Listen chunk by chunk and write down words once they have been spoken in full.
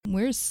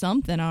We're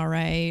something all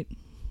right.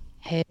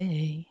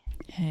 Hey.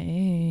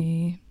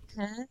 Hey.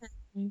 Hi.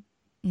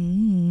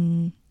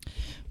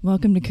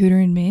 Welcome to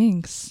Cooter and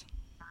Minx.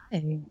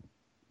 Hey.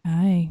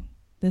 Hi.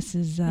 This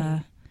is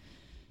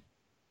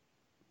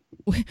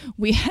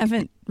we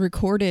haven't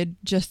recorded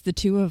just the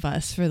two of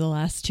us for the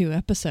last two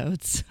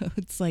episodes. So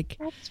it's like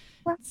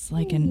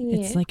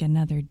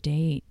another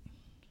date.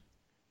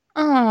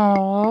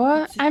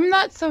 Oh, I'm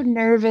not so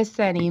nervous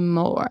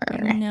anymore.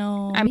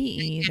 No, me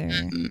either.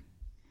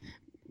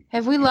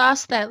 Have we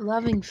lost that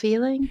loving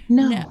feeling?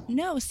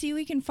 No. See,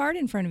 we can fart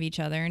in front of each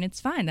other, and it's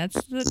fine. That's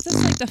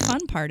like the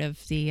fun part of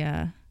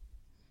the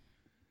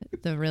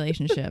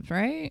relationship,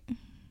 right?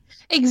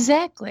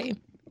 Exactly.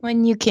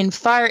 When you can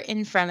fart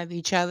in front of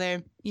each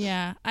other.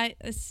 Yeah,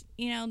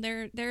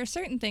 there are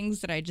certain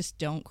things that I just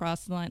don't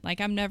cross the line. Like,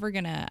 I'm never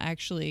gonna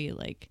actually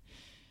like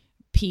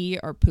pee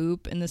or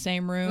poop in the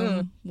same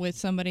room with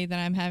somebody that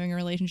I'm having a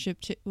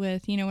relationship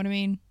with. You know what I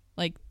mean?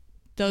 Like,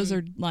 those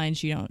are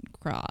lines you don't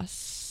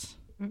cross.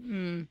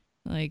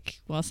 Like,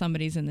 while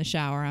somebody's in the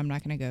shower, I'm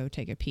not gonna go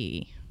take a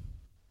pee.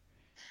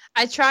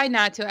 I try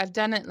not to. I've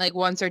done it like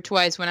once or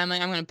twice when I'm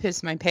like, I'm gonna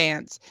piss my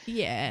pants.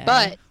 Yeah.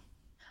 But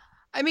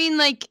I mean,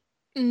 like,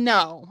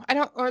 no, I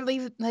don't, or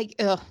leave like,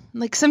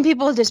 like some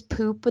people just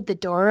poop with the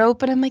door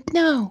open. I'm like,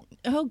 no.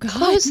 Oh God.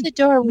 Close the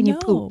door when you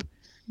poop.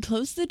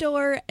 Close the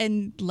door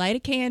and light a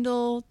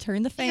candle.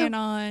 Turn the fan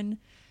on.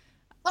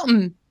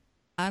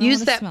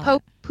 Use that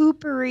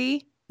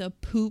poopery. The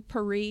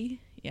poopery.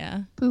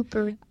 Yeah.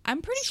 Poopery.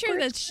 I'm pretty sure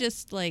that's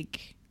just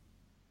like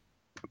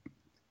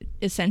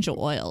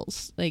essential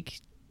oils.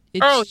 Like,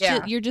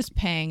 you're just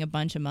paying a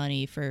bunch of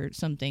money for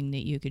something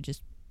that you could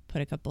just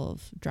put a couple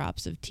of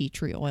drops of tea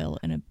tree oil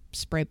in a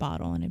spray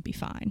bottle and it'd be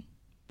fine.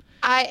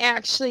 I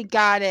actually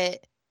got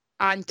it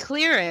on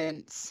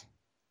clearance.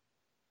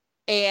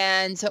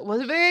 And so it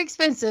wasn't very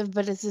expensive,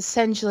 but it's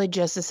essentially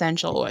just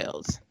essential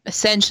oils.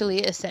 Essentially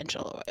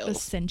essential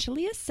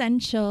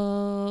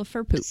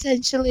for poop.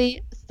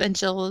 Essentially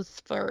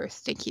essentials for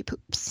stinky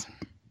poops.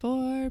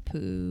 For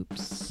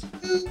poops.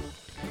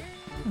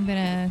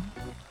 I'm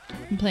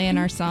playing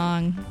our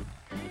song.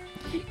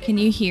 Can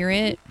you hear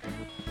it?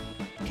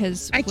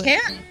 Because I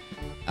can.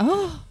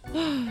 Oh,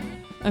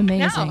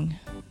 amazing.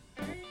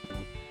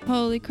 No.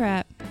 Holy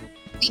crap.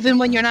 Even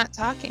when you're not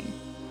talking.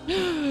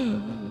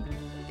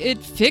 It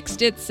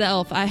fixed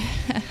itself. I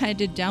had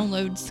to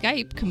download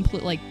Skype,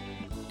 completely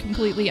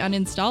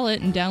uninstall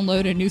it and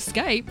download a new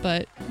Skype,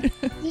 but...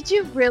 Did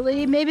you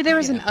really? Maybe there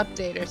was an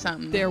update or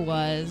something. There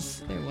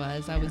was.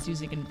 I was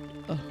using an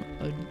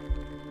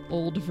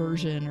old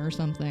version or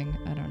something.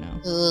 I don't know.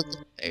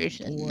 Old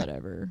version.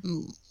 Whatever.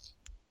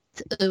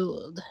 It's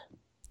old.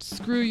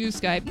 Screw you,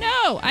 Skype.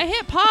 No! I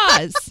hit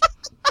pause!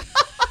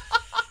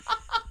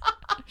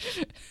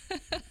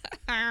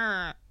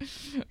 I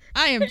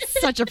am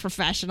such a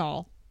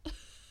professional.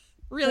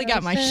 Really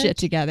got my shit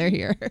together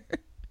here.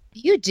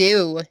 You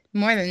do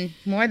more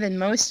than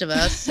most of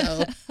us,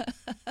 so.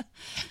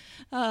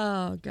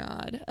 Oh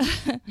God.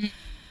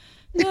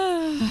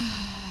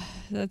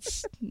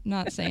 That's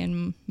not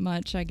saying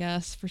much, I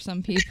guess, for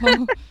some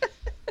people.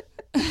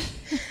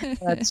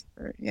 That's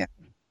true, yeah.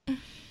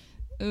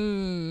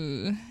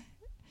 Ooh.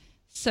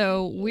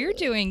 So we're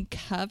doing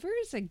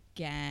covers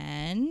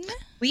again.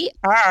 We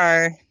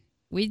are.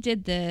 We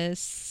did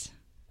this.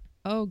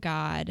 Oh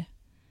God.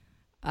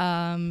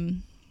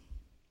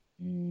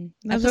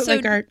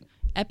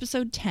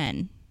 Episode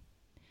 10.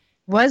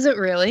 Was it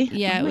really?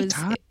 Yeah,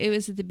 it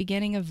was at the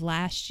beginning of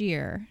last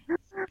year.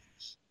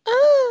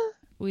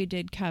 We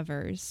did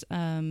covers.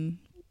 And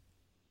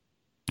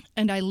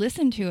I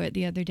listened to it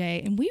the other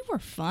day and we were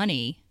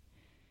funny.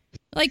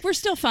 Like, we're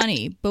still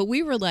funny, but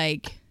we were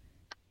like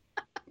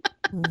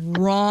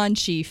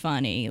raunchy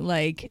funny,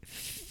 like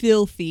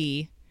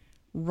filthy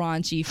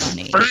raunchy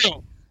funny.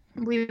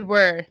 We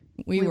were.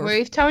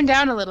 We've toned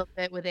down a little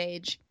bit with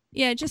age.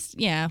 Yeah,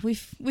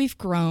 we've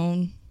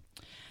grown.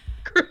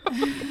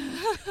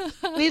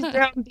 We've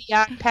grown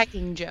beyond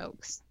pecking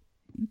jokes.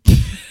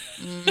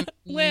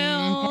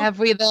 Well, have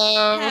we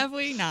though? Have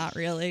we? Not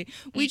really.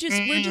 We're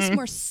just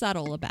more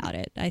subtle about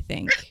it, I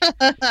think.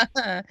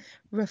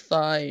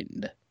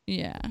 Refined.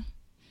 Yeah.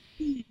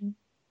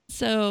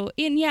 So,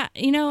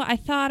 I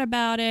thought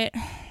about it.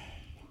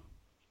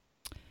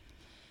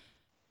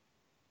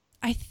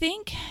 I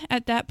think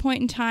at that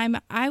point in time,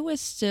 I was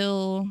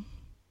still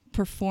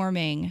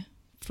performing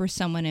for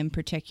someone in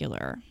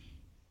particular.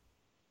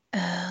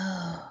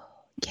 Oh,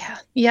 yeah.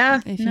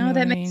 Yeah. No,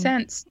 that makes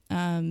sense.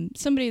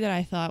 Somebody that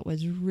I thought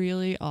was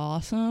really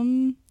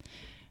awesome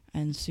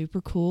and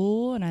super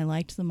cool, and I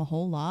liked them a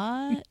whole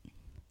lot.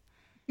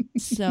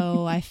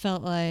 So I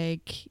felt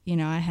like,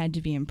 I had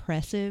to be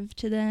impressive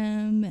to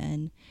them,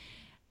 and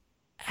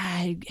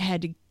I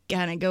had to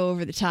kind of go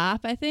over the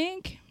top, I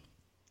think.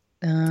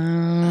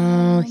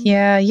 Oh,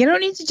 yeah. You don't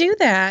need to do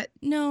that.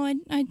 No,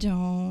 I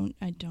don't.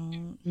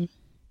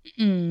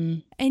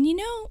 And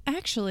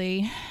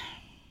actually,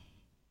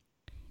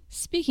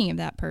 speaking of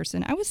that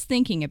person, I was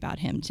thinking about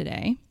him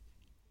today.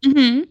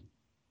 Mm-hmm.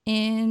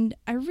 And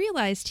I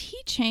realized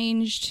he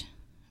changed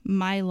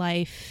my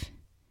life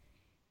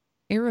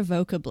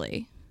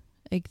irrevocably.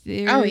 Like,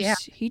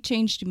 he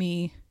changed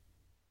me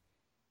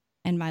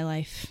and my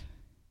life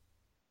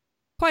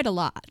quite a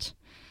lot.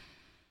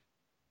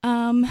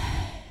 And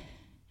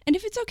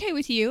if it's okay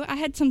with you, I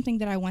had something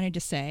that I wanted to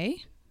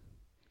say.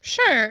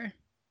 Sure.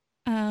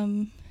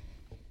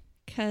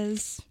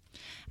 Because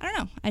I don't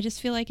know, I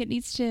just feel like it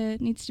needs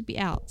to be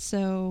out.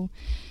 So,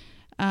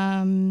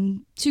 to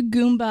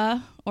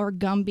Goomba or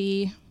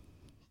Gumby,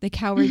 the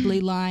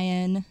Cowardly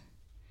Lion,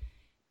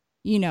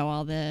 you know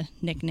all the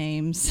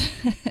nicknames.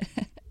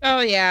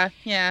 Oh yeah.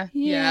 I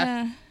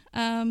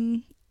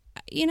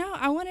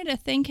wanted to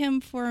thank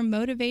him for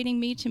motivating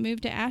me to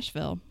move to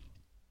Asheville.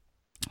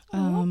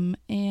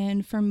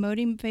 And for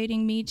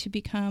motivating me to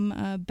become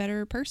a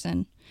better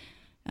person,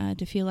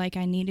 to feel like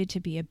I needed to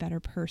be a better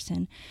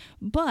person.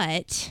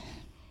 But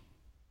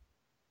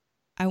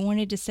I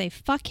wanted to say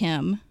fuck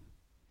him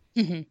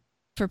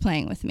for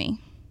playing with me.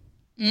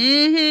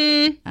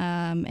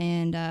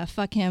 And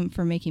fuck him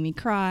for making me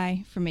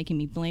cry, for making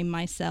me blame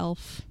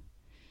myself,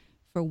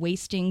 for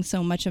wasting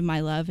so much of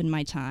my love and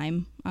my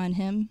time on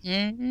him,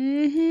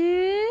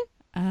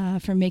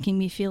 for making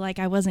me feel like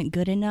I wasn't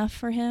good enough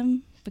for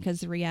him,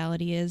 because the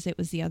reality is it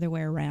was the other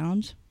way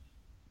around.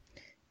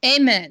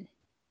 Amen.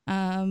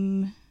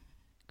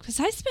 Because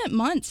I spent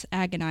months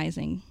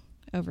agonizing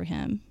over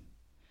him.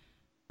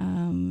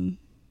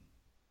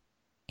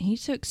 He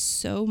took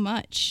so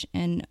much,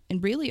 and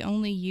really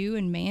only you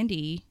and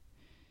Mandy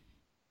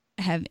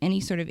have any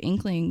sort of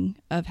inkling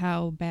of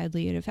how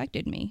badly it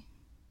affected me.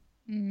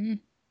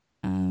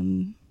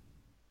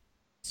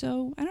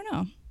 So I don't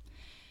know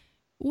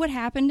what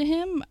happened to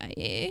him.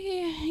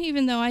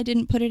 Even though I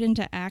didn't put it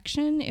into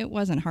action, it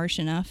wasn't harsh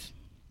enough.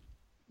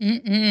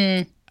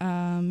 I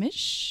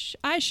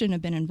shouldn't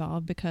have been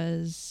involved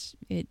because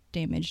it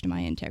damaged my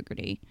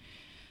integrity.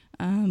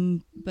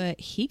 But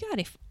he got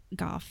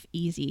off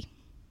easy.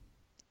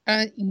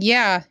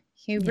 Yeah,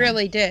 he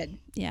really did.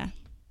 Yeah.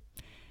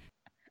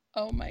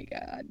 Oh my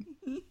God.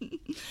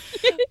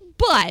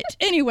 But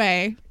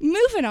anyway,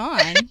 moving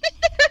on.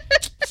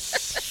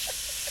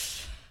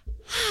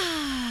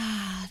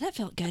 That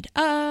felt good.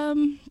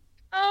 Oh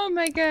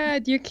my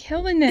God, you're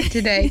killing it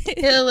today.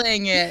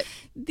 Killing it.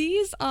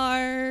 These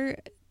are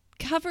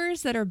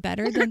covers that are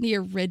better than the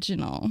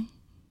original.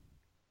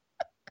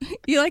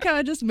 You like how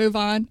I just move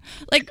on?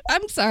 Like,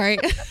 I'm sorry.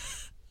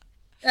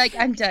 Like,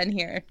 I'm done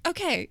here.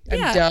 Okay.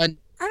 I'm done.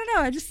 I don't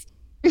know. I just.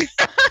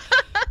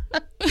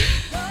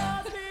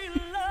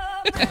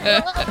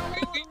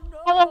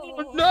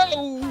 Oh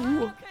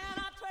no!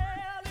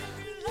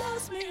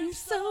 Loves me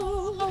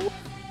so.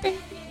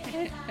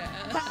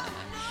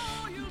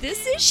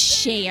 This is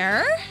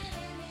Cher.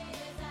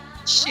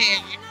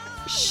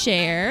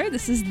 Cher.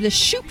 This is the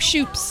Shoop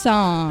Shoop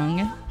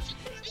song.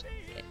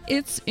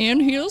 It's in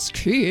his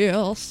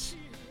kiss.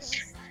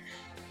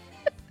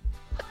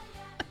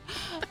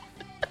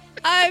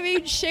 I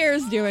mean,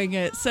 Cher's doing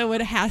it, so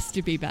it has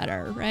to be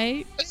better,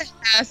 right? It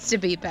has to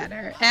be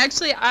better.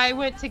 Actually, I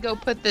went to go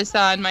put this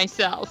on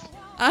myself.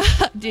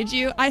 Did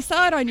you? I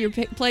saw it on your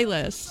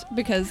playlist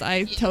because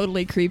I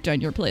totally creeped on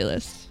your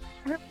playlist.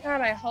 Oh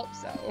God, I hope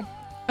so.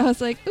 I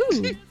was like,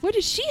 ooh, what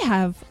does she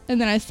have?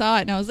 And then I saw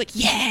it and I was like,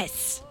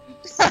 yes!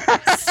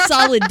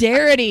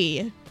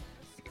 Solidarity!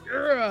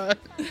 Yeah.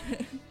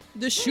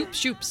 The Shoop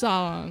Shoop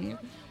song.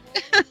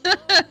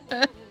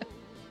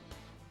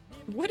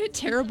 What a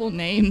terrible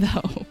name,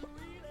 though.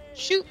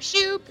 Shoop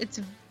Shoop.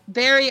 It's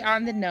very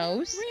on the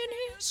nose.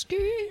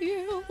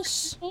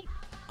 Skills.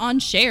 On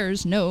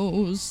Cher's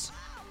nose.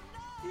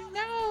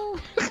 No.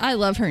 I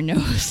love her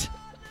nose.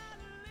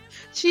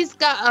 She's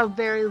got a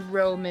very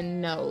Roman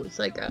nose,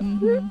 like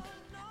a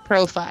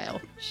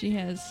profile. She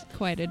has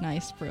quite a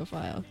nice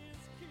profile.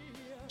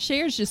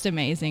 Cher's just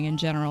amazing in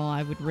general.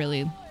 I would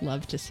really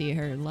love to see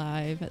her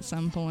live at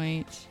some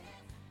point.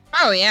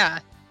 Oh, yeah.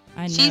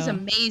 I know. She's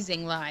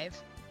amazing live.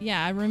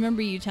 Yeah, I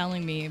remember you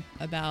telling me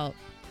about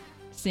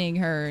seeing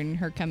her and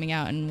her coming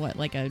out in what,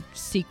 like a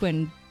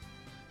sequin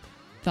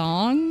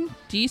thong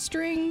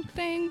G-string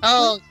thing?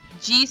 Oh,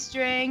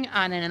 G-string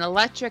on an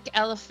electric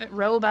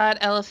robot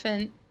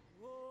elephant.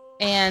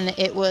 And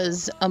it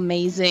was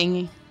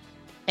amazing.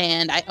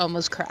 And I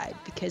almost cried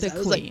because I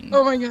was like,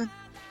 oh my God.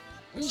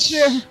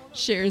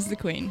 Cher's the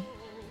queen.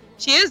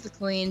 She is the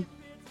queen.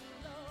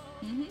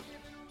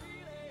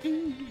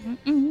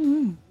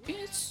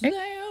 It's their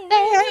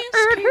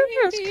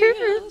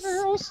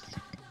kiss.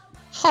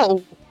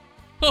 Oh.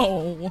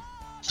 Oh.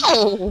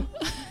 Oh.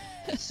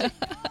 Listen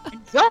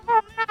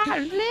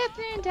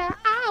to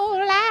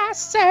all I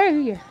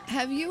say.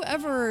 Have you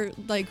ever,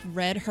 like,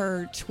 read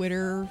her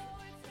Twitter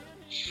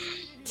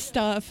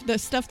stuff? The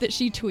stuff that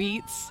she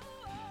tweets?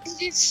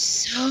 It's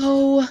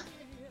so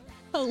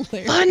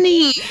hilarious.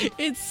 Funny.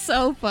 It's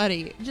so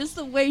funny. Just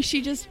the way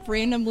she just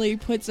randomly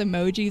puts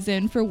emojis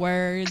in for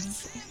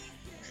words.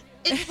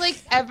 It's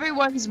like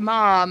everyone's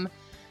mom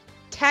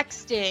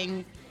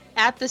texting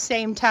at the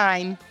same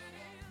time,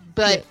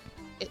 but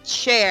it's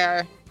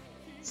Cher,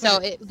 so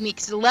it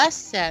makes less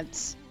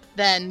sense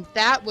than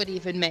that would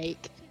even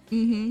make.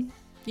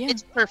 Yeah.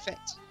 It's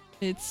perfect.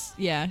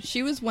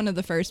 She was one of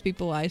the first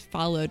people I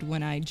followed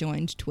when I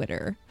joined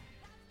Twitter.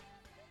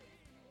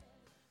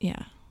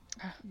 Yeah.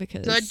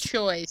 Because good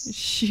choice.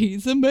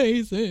 She's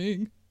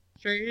amazing.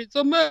 She's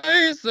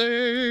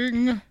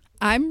amazing.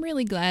 I'm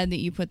really glad that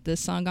you put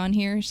this song on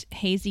here,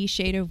 Hazy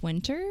Shade of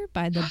Winter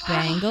by the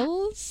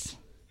Bangles.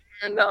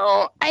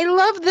 No, I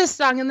love this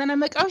song, and then I'm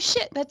like, oh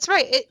shit, that's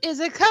right, it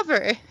is a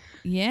cover.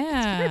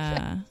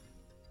 Yeah.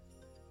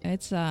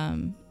 It's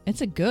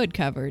a good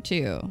cover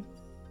too.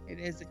 It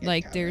is a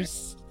good cover.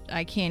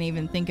 I can't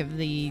even think of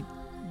the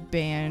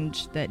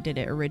band that did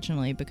it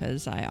originally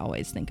because I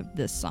always think of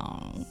this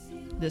song,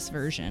 this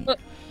version. Well,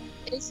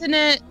 isn't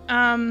it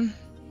I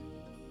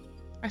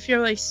feel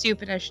really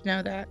stupid, I should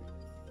know that.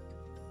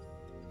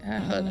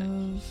 Hold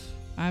on.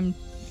 I'm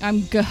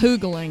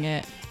googling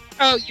it.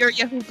 Oh, you're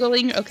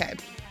Googling? Okay.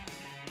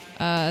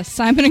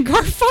 Simon and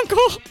Garfunkel.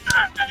 Oh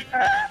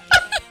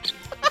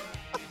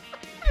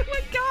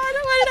my god,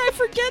 why did I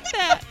forget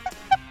that?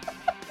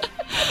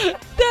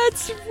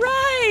 That's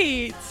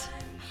right.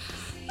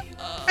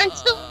 I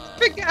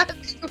totally forgot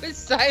it was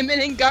Simon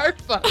and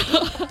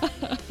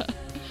Garfunkel.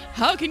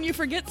 How can you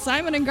forget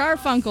Simon and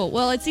Garfunkel?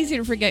 Well, it's easy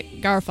to forget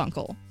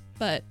Garfunkel,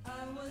 but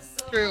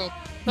true.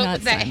 But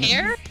with that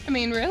hair? I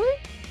mean, really?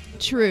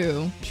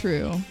 True.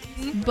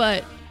 Mm-hmm.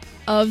 But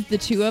of the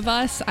two of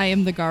us, I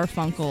am the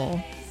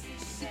Garfunkel,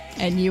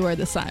 and you are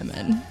the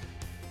Simon.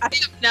 I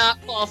am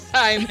not Paul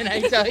Simon,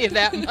 I tell you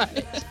that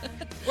much.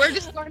 We're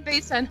just going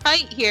based on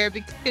height here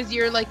because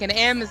you're like an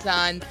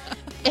Amazon,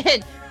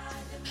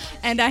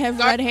 and I have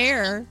red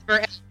hair,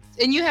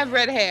 and you have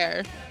red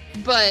hair.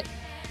 But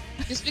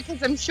just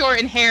because I'm short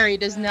and hairy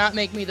does not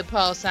make me the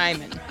Paul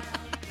Simon.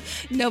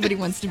 Nobody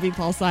wants to be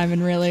Paul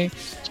Simon, really.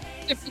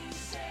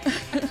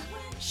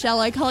 Shall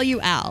I call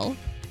you Al?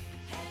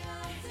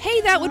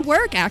 Hey, that would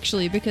work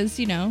actually, because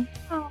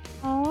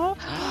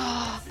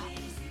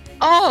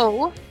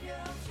Oh.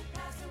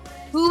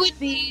 Who would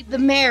be the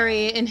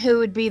Mary and who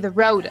would be the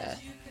Rhoda?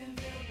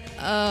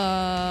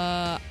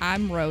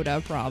 I'm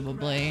Rhoda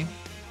probably.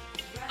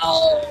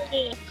 Oh.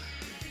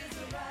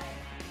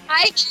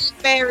 I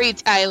Mary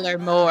Tyler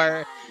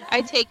Moore.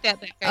 I take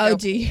that back. Oh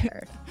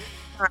dear.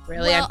 Not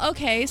really. Well,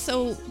 okay,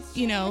 so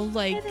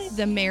like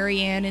the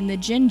Marianne and the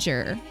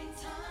Ginger.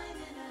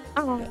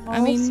 Oh, I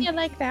mean, I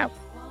like that.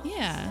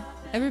 Yeah,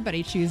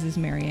 everybody chooses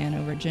Marianne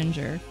over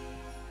Ginger.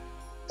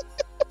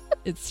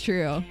 It's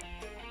true.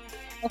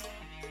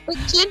 But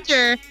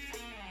Ginger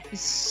is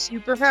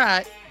super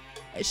hot.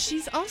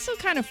 She's also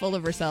kind of full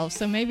of herself,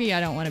 so maybe I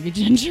don't want to be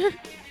Ginger.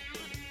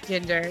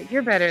 Ginger,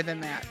 you're better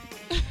than that.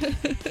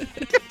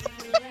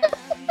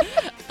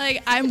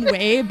 Like, I'm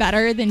way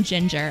better than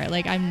Ginger.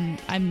 Like,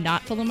 I'm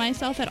not full of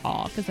myself at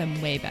all because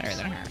I'm way better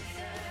than her.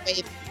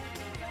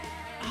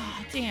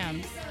 Oh,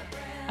 damn.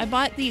 I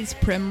bought these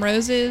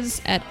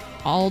primroses at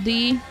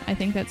Aldi. I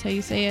think that's how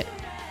you say it.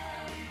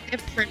 They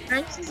have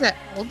primroses at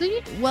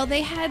Aldi? Well,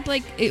 they had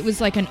it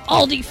was like an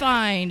Aldi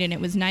find, and it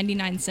was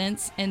 99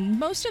 cents, and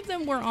most of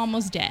them were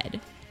almost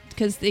dead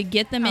because they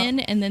get them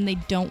in and then they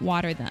don't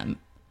water them.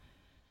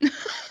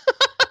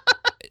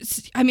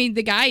 I mean,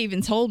 the guy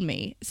even told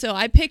me. So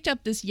I picked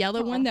up this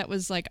yellow one that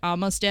was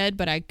almost dead,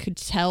 but I could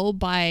tell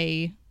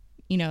by,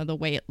 the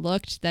way it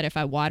looked that if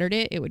I watered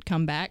it, it would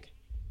come back.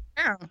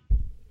 Oh.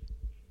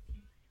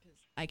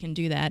 I can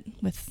do that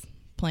with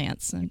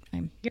plants.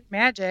 You're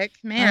magic,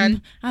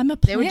 man. I'm a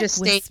plant They would just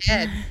stay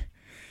dead.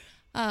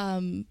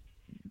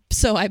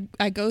 So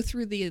I go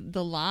through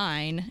the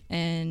line,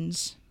 and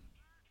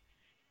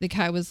the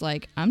guy was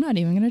like, "I'm not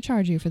even going to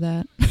charge you for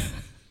that."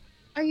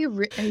 Are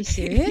you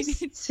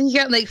serious? So you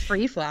got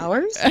free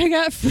flowers? I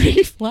got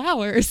free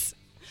flowers.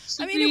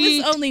 Sweet. I mean,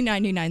 it was only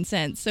 99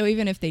 cents. So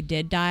even if they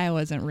did die, I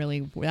wasn't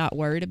really that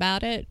worried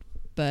about it.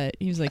 But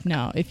he was like,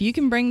 no, if you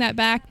can bring that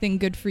back, then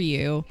good for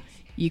you.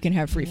 You can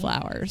have free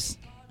flowers.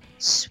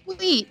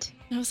 Sweet.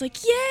 And I was like,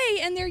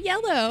 yay, and they're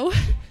yellow.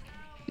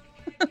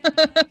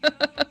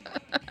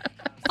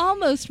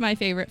 Almost my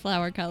favorite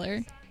flower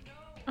color.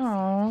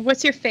 Oh,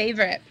 what's your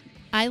favorite?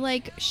 I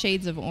like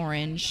shades of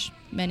orange.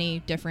 Many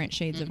different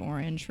shades of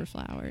orange for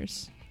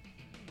flowers.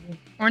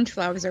 Orange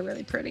flowers are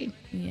really pretty.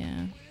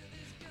 Yeah.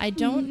 I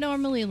don't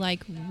normally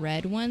like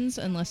red ones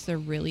unless they're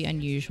really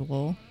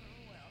unusual.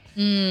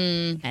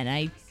 And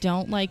I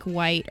don't like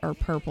white or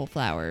purple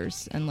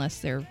flowers unless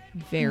they're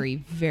very,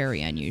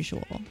 very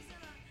unusual.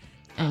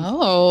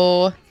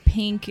 And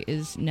pink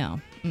is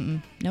no.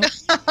 Nope.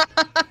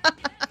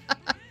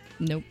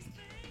 Nope.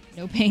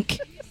 No pink.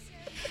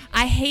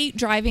 I hate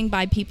driving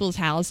by people's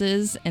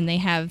houses and they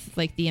have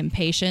the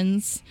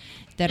impatiens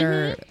that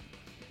are,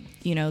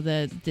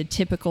 the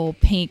typical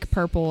pink,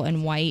 purple,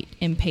 and white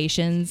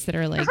impatiens that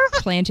are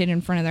planted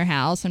in front of their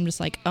house. I'm just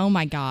like, oh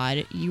my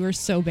God, you are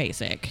so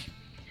basic.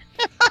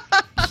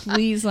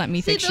 Please let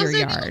me fix your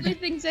yard. Those are the only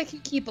things I can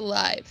keep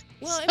alive.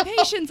 Well,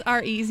 impatiens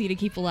are easy to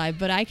keep alive,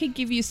 but I could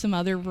give you some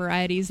other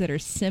varieties that are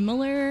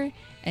similar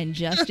and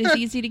just as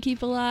easy to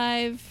keep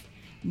alive,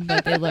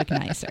 but they look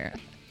nicer.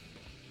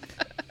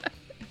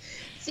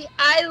 See,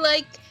 I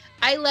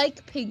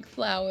like pink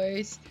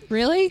flowers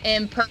Really?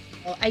 and purple.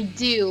 I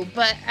do,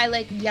 but I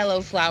like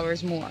yellow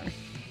flowers more.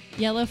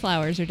 Yellow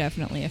flowers are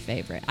definitely a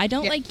favorite. I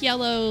don't like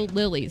yellow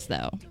lilies,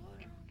 though.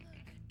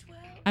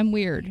 I'm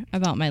weird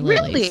about my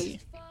lilies.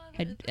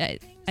 Really?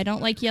 I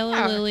don't like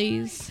yellow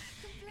lilies.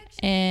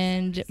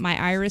 And my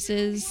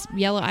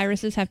yellow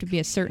irises have to be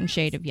a certain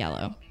shade of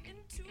yellow.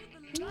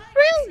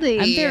 Really?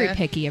 I'm very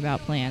picky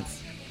about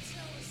plants.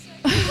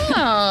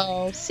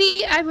 Oh,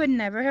 see, I would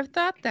never have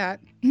thought that.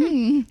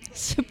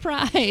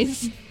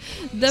 Surprise.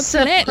 The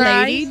plant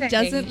lady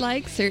doesn't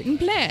like certain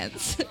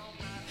plants.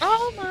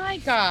 Oh my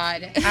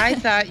God. I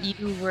thought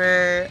you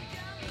were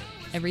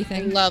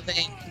everything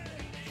loving.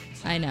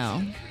 I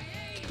know.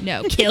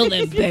 No, kill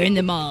them, burn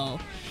them all.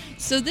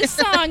 So this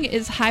song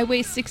is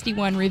Highway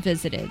 61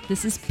 Revisited.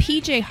 This is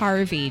PJ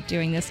Harvey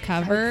doing this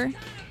cover.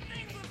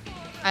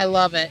 I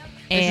love it.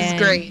 This is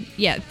great.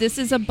 Yeah, this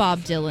is a Bob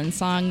Dylan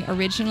song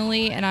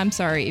originally, and I'm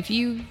sorry, if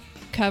you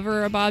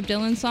cover a Bob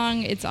Dylan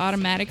song, it's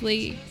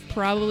automatically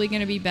probably going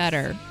to be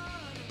better.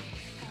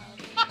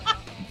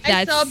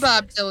 I saw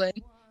Bob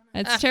Dylan.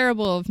 That's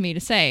terrible of me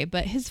to say,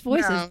 but his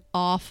voice is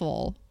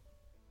awful.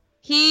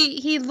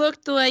 He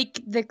looked like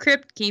the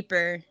Crypt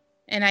Keeper,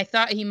 and I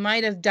thought he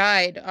might have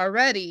died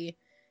already,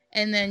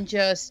 and then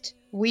just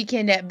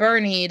Weekend at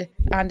Bernie'd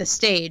on the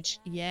stage.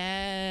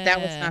 Yeah. That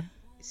was not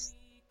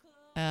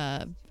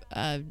nice.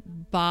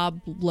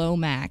 Bob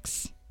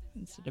Lomax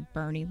instead of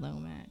Bernie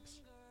Lomax.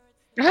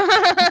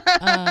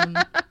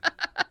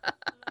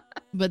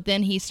 But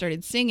then he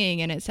started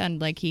singing, and it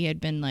sounded like he had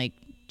been like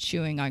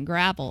chewing on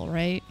gravel,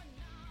 right?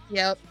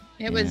 Yep.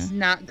 It was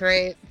not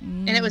great.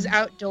 And it was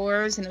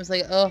outdoors, and it was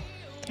like, oh.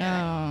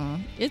 Oh,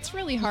 it's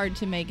really hard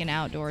to make an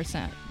outdoor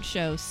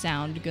show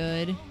sound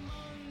good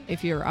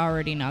if you're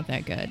already not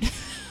that good.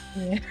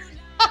 Yeah.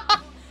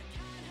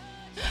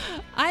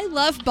 I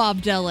love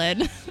Bob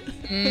Dylan.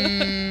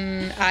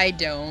 I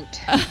don't.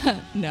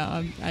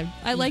 No,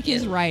 I like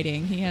his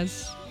writing. He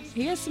has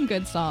some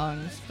good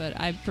songs, but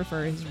I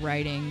prefer his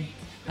writing.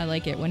 I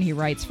like it when he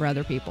writes for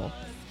other people.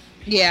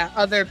 Yeah,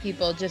 other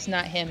people, just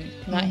not him,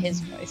 not his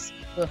voice.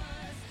 Ugh.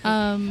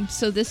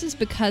 So this is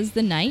Because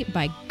the Night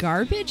by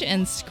Garbage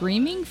and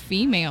Screaming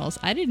Females.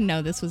 I didn't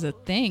know this was a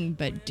thing,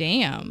 but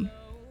damn.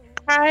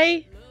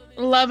 I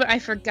love it. I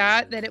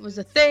forgot that it was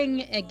a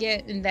thing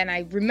again, and then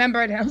I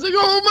remembered, and I was like,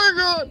 oh my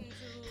God.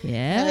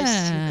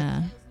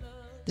 Yeah.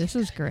 This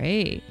is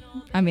great.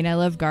 I mean, I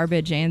love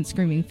Garbage and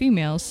Screaming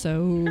Females,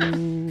 so...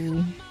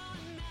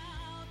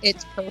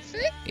 It's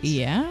perfect?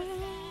 Yeah.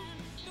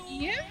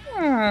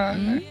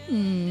 Yeah.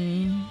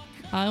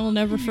 I will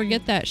never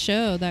forget that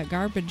show, that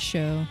Garbage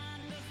show.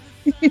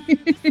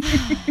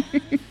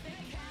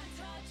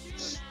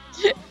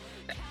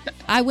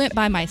 I went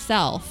by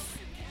myself,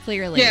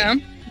 clearly. Yeah.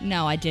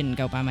 No, I didn't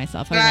go by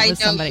myself. I went with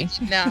somebody. You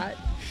did not.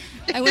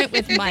 I went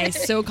with my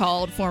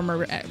so-called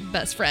former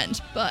best friend,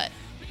 but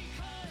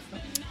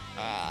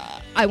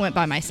I went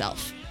by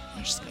myself.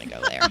 I'm just going to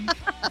go there.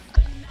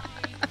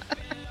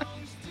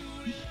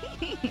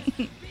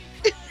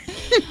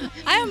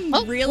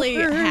 I'm really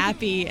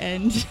happy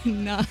and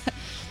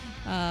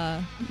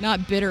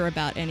not bitter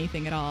about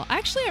anything at all.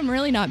 Actually, I'm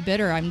really not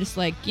bitter. I'm just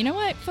like, you know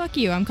what? Fuck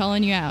you. I'm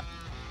calling you out.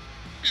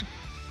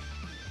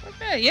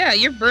 Okay, yeah,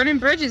 you're burning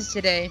bridges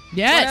today.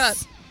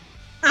 Yes.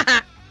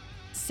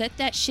 Set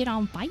that shit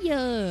on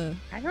fire.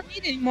 I don't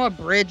need any more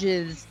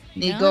bridges.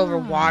 Need to go over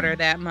water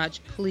that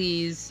much,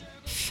 please.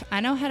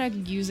 I know how to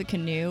use a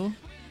canoe.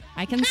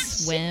 I can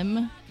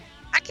swim.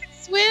 I can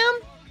swim?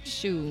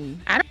 Shoot.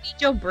 I don't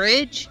need your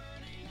bridge.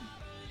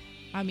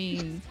 I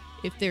mean,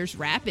 if there's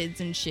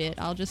rapids and shit,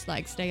 I'll just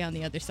like stay on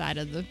the other side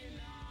of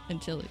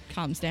until it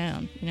calms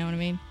down. You know what I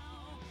mean?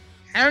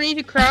 I don't need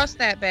to cross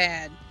that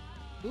bad.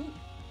 Ooh.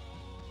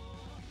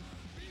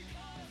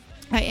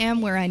 I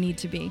am where I need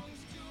to be.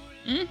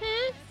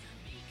 Mm-hmm.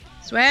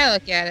 That's the way I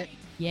look at it.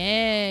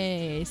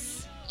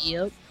 Yes.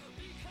 Yep.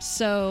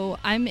 So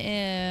I'm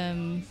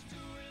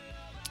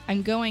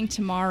going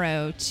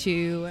tomorrow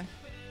to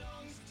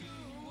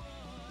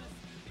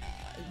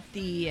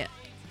the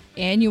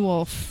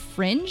annual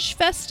Fringe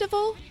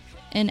Festival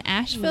in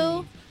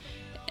Asheville.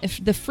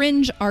 The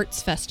Fringe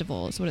Arts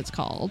Festival is what it's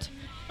called.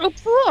 Oh,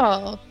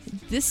 cool.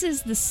 This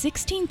is the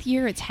 16th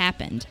year it's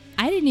happened.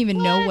 I didn't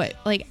even know what,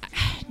 like,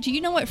 do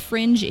you know what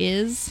Fringe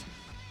is?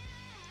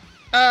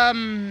 Well,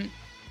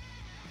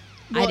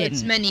 I didn't.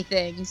 It's many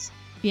things.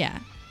 Yeah.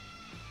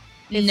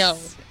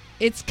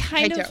 It's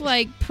kind of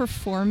like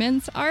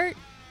performance art,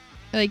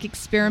 like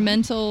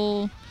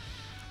experimental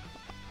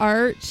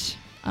art.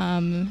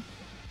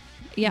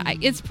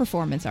 It's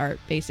performance art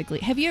basically.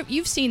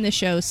 You've seen the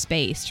show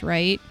Spaced,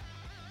 right?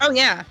 Oh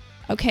yeah.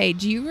 Okay,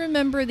 do you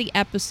remember the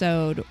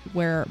episode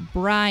where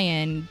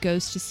Brian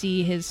goes to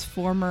see his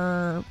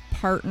former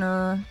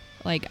partner,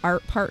 like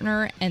art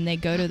partner, and they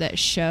go to that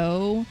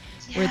show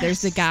where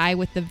there's the guy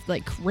with the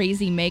like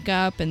crazy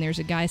makeup and there's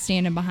a guy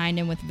standing behind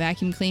him with a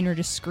vacuum cleaner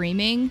just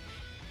screaming?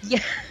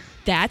 Yeah.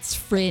 That's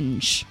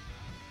Fringe.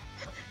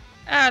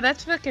 Oh,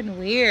 that's fucking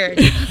weird.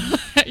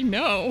 I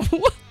know.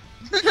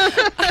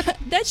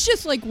 That's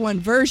just like one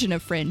version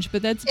of Fringe,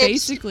 but that's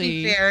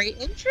basically very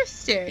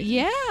interesting.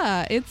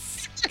 Yeah,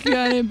 it's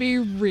gonna be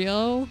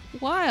real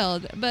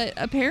wild. But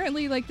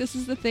apparently, like, this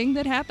is the thing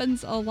that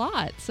happens a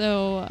lot.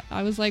 So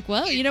I was like,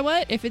 well, you know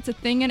what? If it's a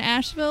thing in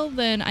Asheville,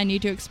 then I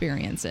need to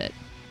experience it.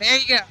 There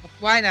you go.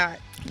 Why not?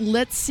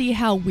 Let's see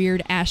how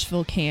weird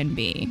Asheville can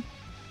be.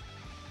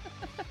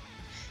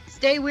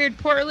 Stay weird,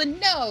 Portland.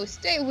 No,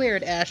 stay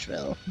weird,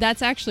 Asheville.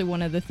 That's actually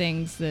one of the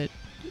things that,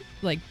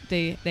 like,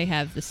 they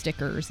have the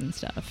stickers and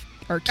stuff.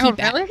 Or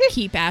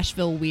keep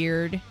Asheville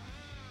weird.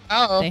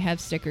 Oh. They have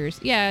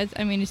stickers. Yeah,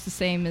 I mean, it's the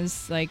same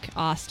as, like,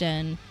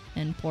 Austin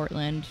and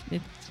Portland.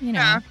 It's, you know,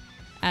 Yeah.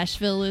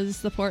 Asheville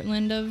is the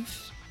Portland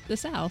of the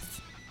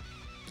South.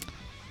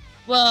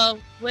 Well,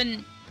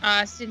 wouldn't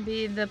Austin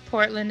be the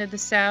Portland of the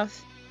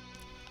South?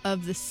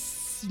 Of the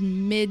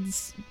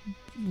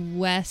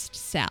mid-west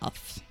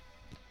South.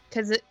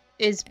 Because it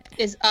is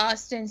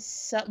Austin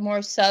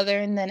more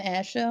southern than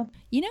Asheville?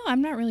 You know,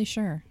 I'm not really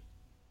sure.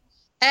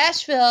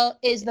 Asheville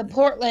is the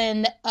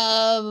Portland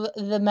of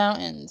the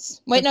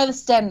mountains. Wait, no,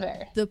 that's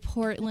Denver. The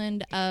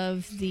Portland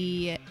of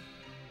the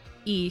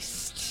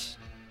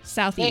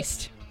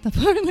southeast. The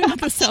Portland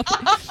of the south.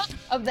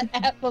 Of the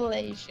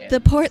Appalachian. The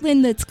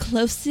Portland that's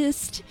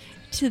closest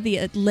to the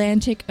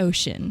Atlantic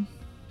Ocean.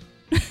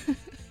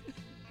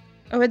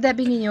 Or would that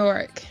be New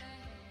York?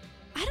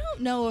 I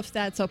don't know if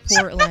that's a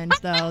Portland,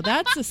 though.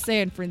 That's a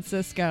San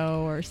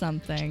Francisco or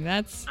something.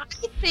 I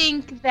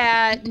think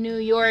that New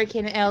York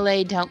and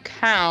LA don't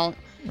count.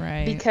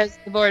 Right. Because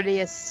they've already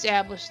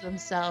established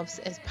themselves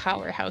as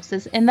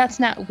powerhouses. And that's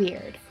not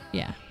weird.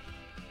 Yeah.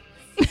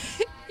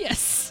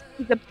 Yes.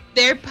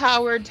 Their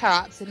power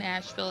tops and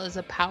Asheville is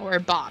a power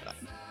bottom.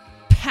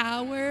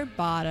 Power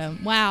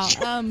bottom. Wow.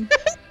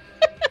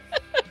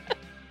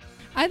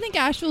 I think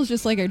Asheville's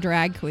just like a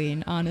drag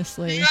queen,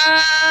 honestly. You can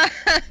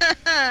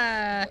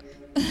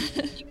be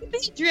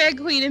a drag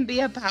queen and be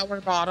a power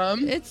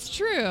bottom. It's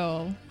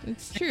true.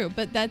 It's true.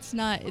 But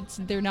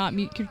they're not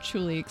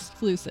mutually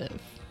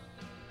exclusive.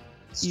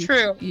 It's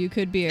true. You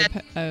could be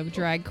a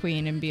drag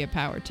queen and be a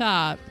power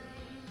top.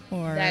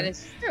 Or, that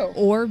is true.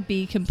 Or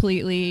be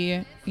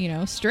completely,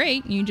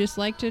 straight. And you just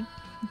like to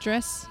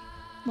dress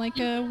like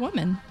a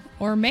woman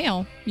or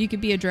male. You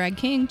could be a drag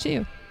king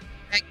too.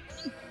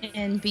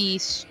 And be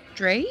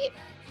straight?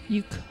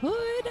 You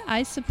could,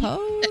 I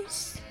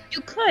suppose.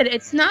 You could.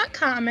 It's not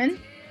common,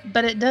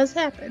 but it does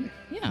happen.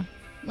 Yeah.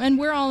 And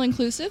we're all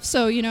inclusive,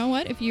 so you know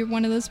what? If you're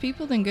one of those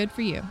people, then good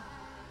for you.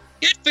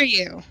 Good for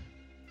you.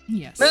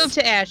 Yes. Move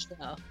to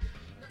Asheville.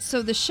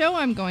 So the show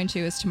I'm going to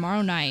is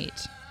tomorrow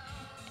night,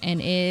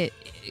 and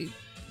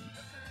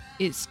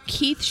it's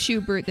Keith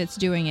Schubert that's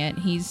doing it.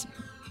 He's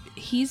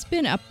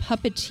been a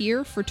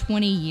puppeteer for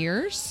 20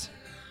 years.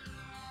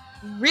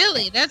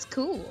 Really? That's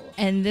cool.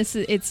 And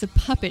it's a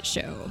puppet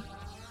show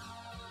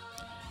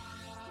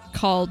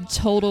called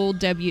Total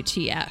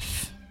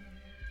WTF.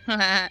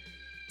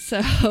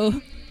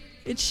 So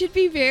it should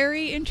be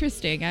very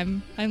interesting.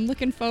 I'm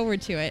looking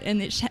forward to it.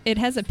 And it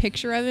has a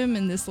picture of him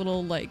in this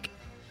little, like,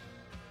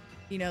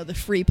 the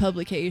free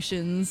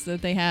publications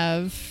that they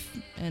have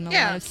in a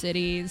lot of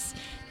cities.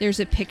 There's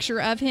a picture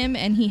of him,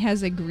 and he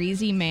has a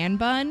greasy man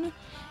bun,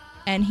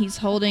 and he's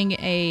holding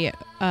an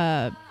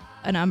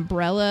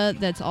umbrella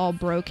that's all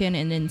broken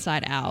and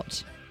inside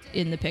out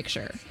in the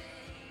picture.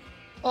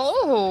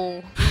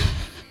 Oh.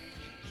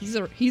 He's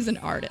an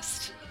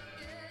artist.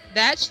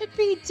 That should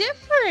be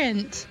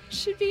different.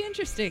 Should be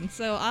interesting.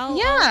 So I'll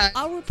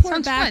report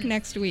Sounds back fun.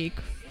 next week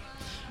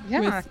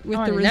with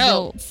the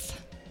results.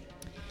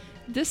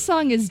 This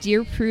song is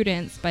Dear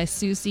Prudence by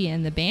Susie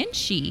and the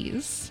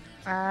Banshees.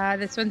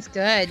 This one's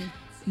good.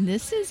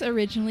 This is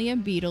originally a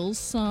Beatles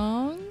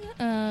song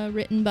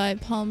written by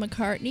Paul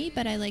McCartney,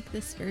 but I like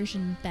this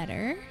version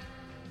better.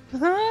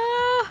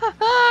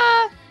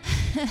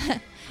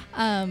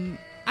 I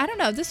don't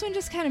know. This one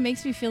just kind of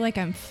makes me feel like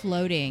I'm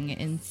floating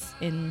in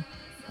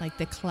like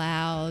the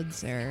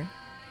clouds, or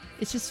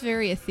it's just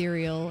very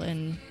ethereal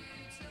and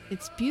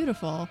it's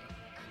beautiful.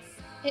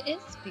 It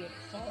is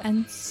beautiful.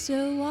 And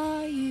so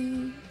are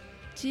you,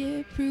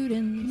 dear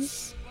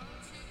Prudence.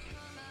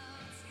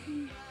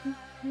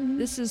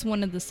 This is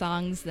one of the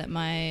songs that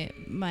my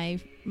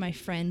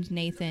friend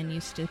Nathan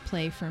used to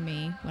play for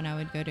me when I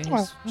would go to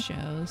his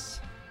shows.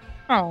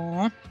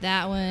 Aww.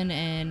 That one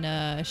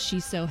and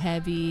She's So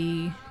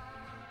Heavy.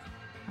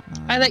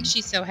 I like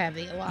She's So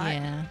Heavy a lot.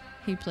 Yeah,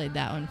 he played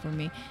that one for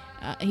me.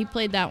 He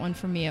played that one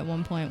for me at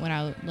one point when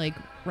I, like,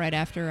 right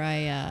after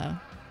I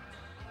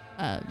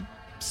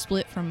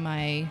split from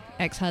my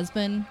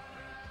ex-husband.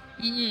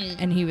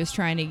 And he was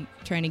trying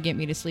to get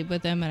me to sleep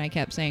with him, and I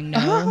kept saying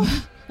no.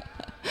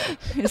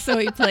 So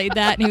he played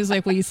that, and he was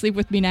like, will you sleep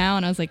with me now?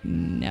 And I was like,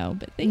 no,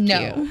 but thank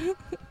you.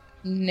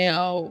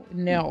 No,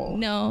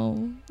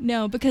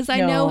 because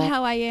I know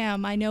how I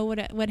am. I know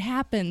what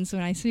happens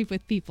when I sleep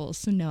with people.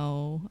 So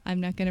no,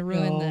 I'm not going to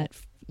ruin that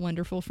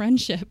wonderful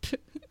friendship.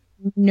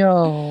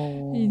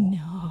 No.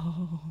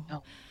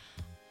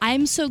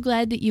 I'm so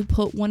glad that you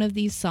put one of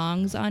these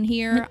songs on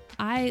here.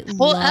 I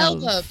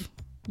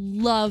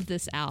love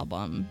this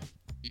album.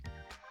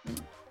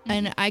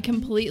 And I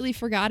completely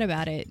forgot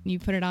about it. You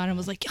put it on and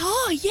was like,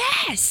 oh,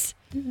 yes!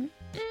 I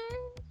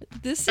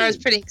was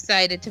pretty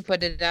excited to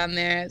put it on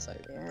there. It's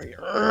like, oh,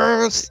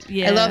 yes!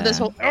 Yeah. I love this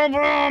whole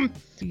album.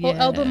 Yeah.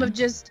 Whole album of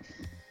just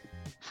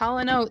Hall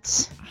 &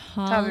 Oates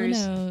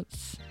covers.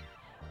 Notes.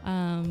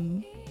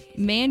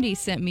 Mandy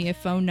sent me a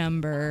phone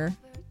number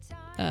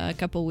a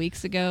couple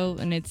weeks ago,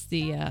 and it's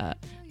the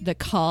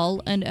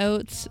Call and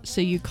Oates.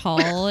 So you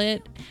call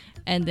it,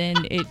 and then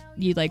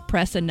you like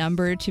press a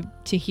number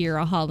to hear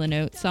a Hall &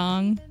 Oates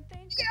song.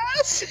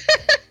 Yes.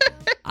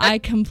 I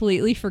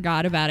completely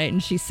forgot about it,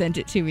 and she sent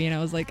it to me, and I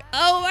was like,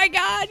 oh my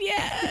God,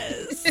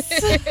 yes!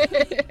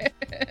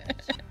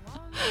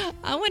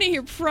 I want to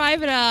hear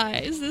Private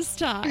Eyes this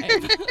time.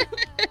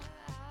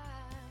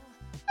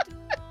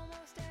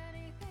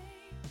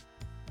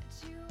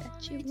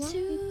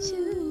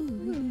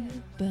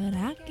 But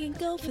I can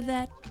go for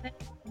that.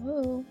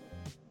 Whoa.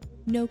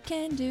 No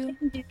can do.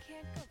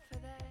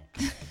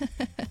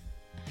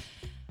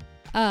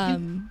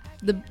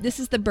 This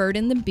is The Bird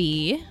and the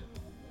Bee,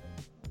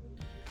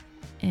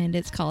 and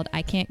it's called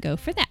I Can't Go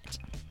For That.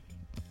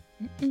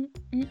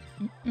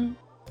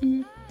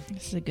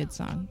 This is a good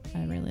song.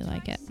 I really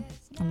like it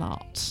a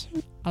lot.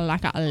 I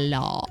like it a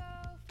lot.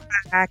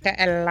 I like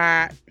it a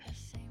lot.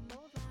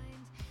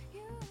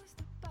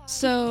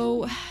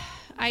 So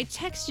I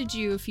texted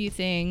you a few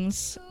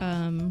things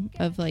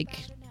of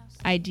like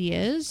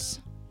ideas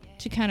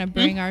to kind of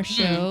bring our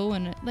show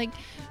and like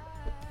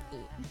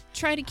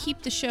try to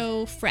keep the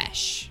show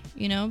fresh,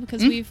 you know,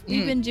 because we've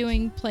been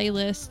doing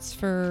playlists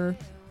for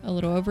a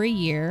little over a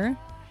year,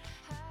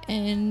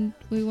 and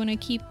we want to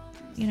keep,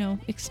 you know,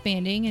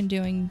 expanding and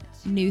doing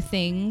new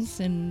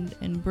things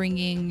and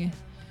bringing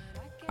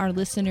our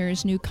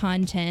listeners new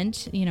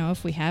content. You know,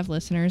 if we have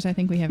listeners, I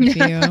think we have a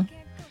few.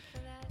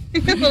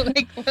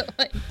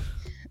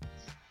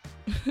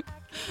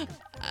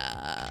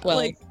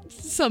 Like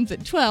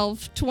something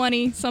 12,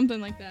 20,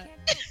 something like that.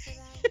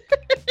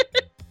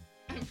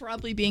 I'm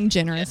probably being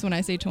generous when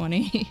I say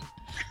 20.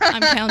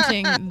 I'm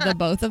counting the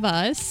both of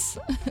us.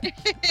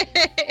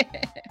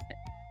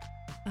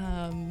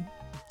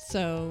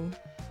 So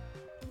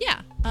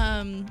yeah.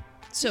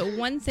 So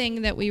one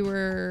thing that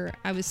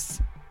I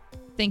was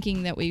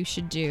thinking that we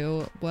should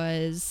do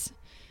was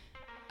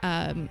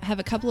have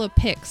a couple of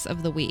picks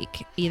of the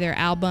week, either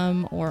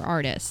album or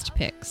artist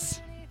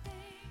picks.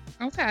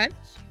 Okay.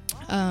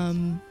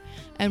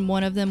 And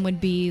one of them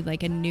would be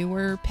like a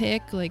newer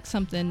pick, like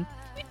something,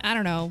 I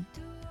don't know.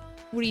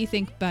 What do you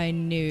think by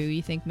new?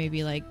 You think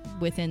maybe like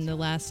within the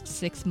last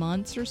 6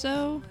 months or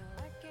so?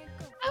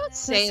 I would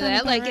say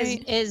that like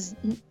right? is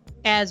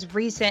as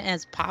recent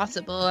as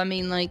possible. I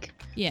mean, like,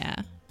 yeah.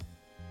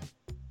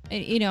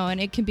 You know, and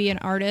it could be an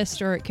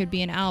artist or it could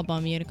be an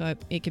album. You know,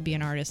 it could be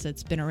an artist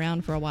that's been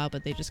around for a while,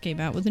 but they just came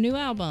out with a new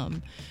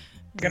album.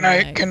 Can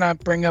I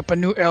bring up a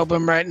new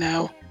album right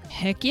now?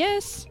 Heck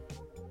yes.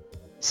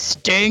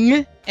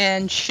 Sting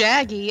and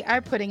Shaggy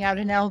are putting out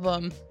an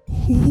album.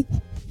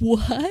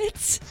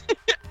 What?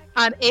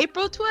 On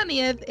April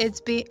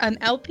 20th, an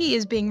LP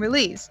is being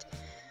released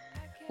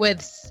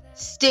with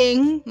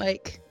Sting,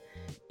 like.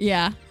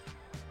 Yeah.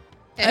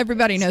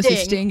 Everybody knows who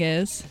Sting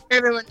is.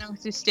 Everyone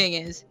knows who Sting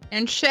is.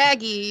 And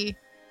Shaggy.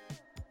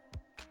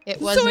 It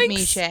wasn't Zoinks. Me,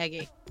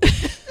 Shaggy.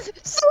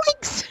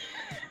 Zoinks!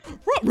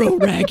 Ruh-roh,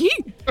 Raggy.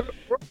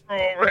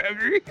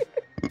 Raggy.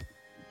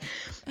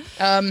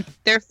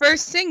 Their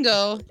first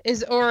single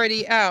is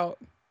already out.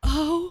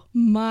 Oh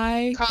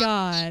my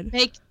God.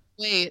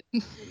 Wait.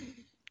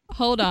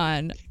 Hold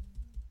on.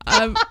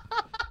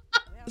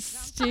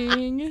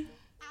 Sting.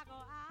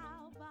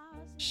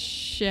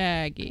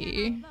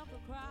 Shaggy.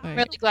 I'm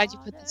really glad you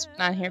put this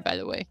one on here, by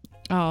the way.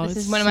 Oh, this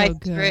is one of my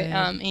favorite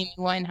Amy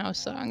Winehouse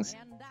songs.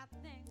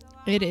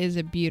 It is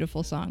a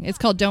beautiful song. It's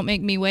called Don't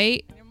Make Me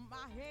Wait.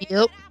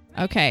 Yep.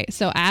 Okay,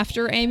 so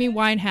after Amy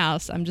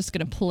Winehouse, I'm just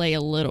going to play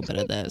a little bit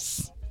of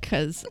this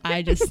because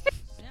I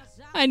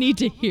need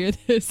to hear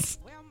this.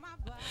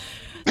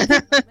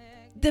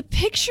 The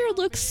picture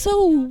looks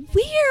so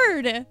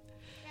weird.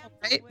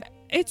 Right?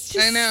 It's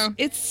just, I know.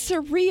 It's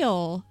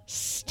surreal.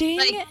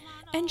 Sting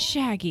and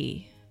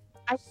Shaggy.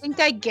 I think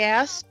I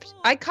gasped.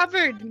 I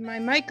covered my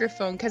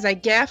microphone because I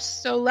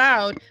gasped so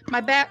loud, my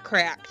back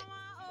cracked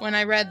when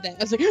I read that.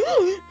 I was like,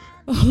 oh,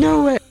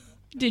 no way.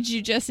 Did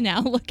you just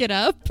now look it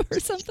up or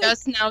something?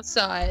 Just now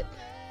saw it.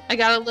 I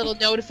got a little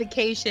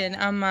notification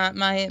on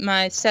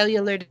my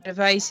cellular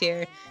device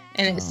here,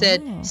 and it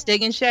said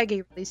Sting and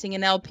Shaggy releasing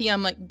an LP.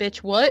 I'm like, bitch,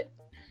 what?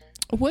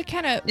 What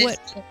kind of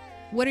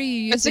what are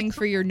you using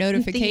for your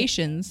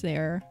notifications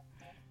there?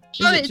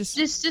 It's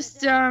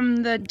just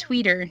the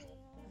tweeter.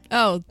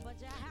 Oh,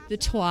 the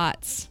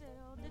twats.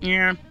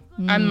 Yeah,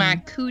 on my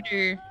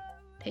Cooter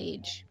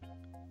page.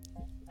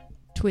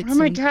 Twits. Oh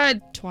my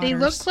God, twatters.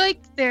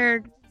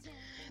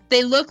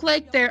 They look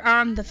like they're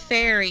on the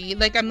ferry.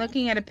 Like, I'm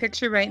looking at a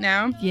picture right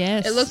now.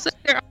 Yes. It looks like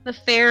they're on the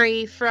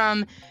ferry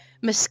from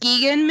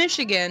Muskegon,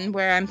 Michigan,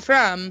 where I'm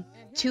from,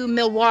 to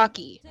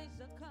Milwaukee.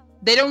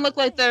 They don't look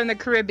like they're in the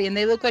Caribbean.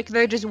 They look like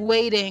they're just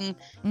waiting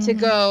to Mhm.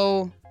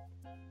 go,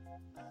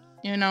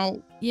 you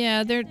know.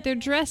 Yeah, they're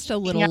dressed a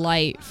little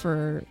light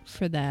for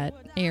that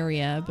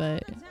area,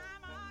 but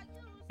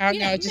I don't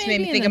Yeah, know. It just made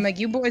maybe me in think. the- I'm like,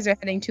 you boys are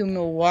heading to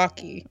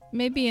Milwaukee.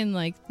 maybe in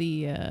like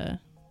the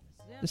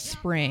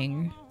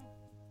spring.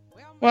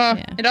 Well,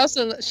 Yeah. it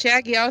also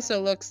Shaggy also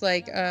looks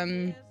like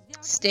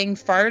Sting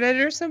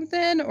farted or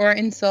something, or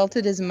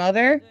insulted his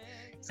mother.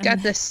 He's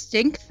got the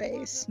stink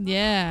face.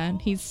 Yeah,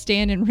 and he's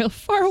standing real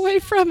far away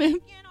from him.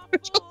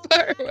 So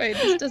far away.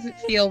 This doesn't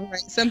feel right.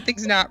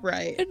 Something's not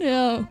right. I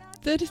know.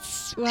 That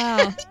is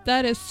wow.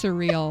 That is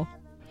surreal.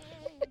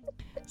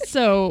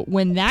 So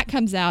when that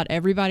comes out,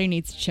 everybody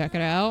needs to check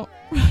it out.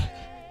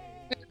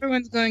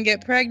 Everyone's going to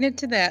get pregnant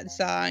to that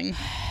song.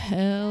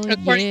 Hell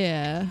According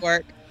yeah.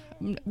 Work.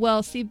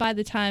 Well, see, by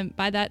that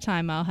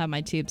time, I'll have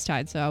my tubes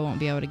tied, so I won't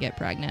be able to get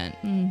pregnant.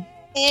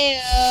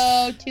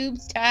 Ew,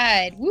 tubes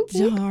tied. Whoop,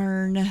 whoop.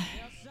 Darn.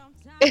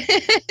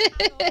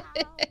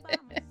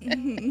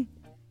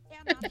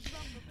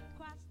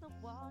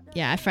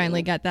 Yeah, I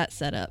finally got that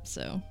set up.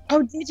 So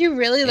Oh, did you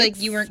really? Like,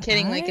 you weren't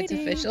kidding? Like, it's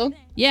Exciting. official?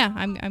 yeah,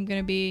 I'm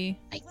gonna be.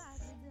 Nice.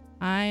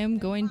 I am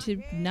going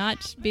to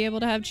not be able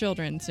to have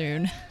children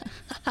soon.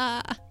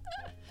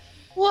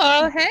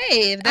 Well,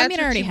 hey, if that's I mean,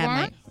 what you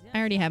want. I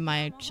already have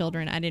my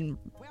children. I didn't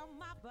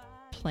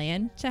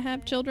plan to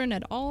have children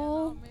at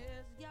all,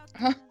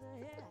 Huh?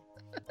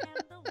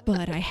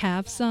 but I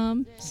have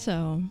some,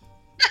 so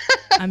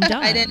I'm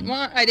done. I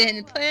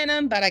didn't plan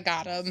them, but I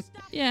got them.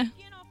 Yeah,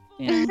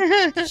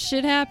 yeah.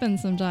 Shit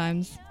happens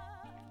sometimes.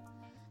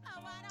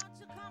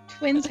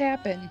 Twins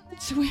happen.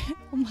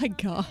 Oh my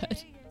god.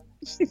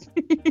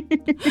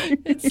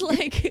 It's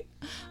like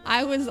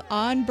I was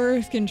on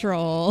birth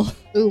control.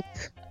 Oop.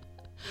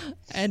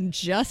 And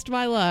just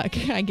my luck,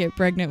 I get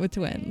pregnant with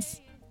twins.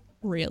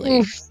 Really?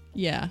 Oof.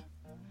 Yeah.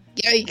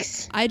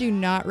 Yikes. I do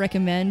not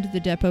recommend the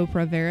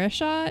Depo-Provera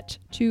shot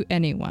to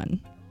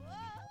anyone.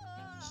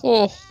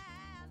 Oh.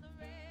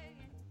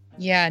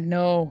 Yeah,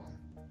 no.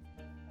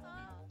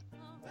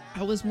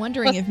 I was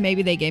wondering if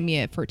maybe they gave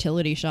me a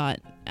fertility shot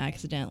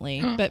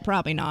accidentally, but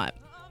probably not.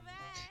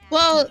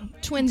 Well,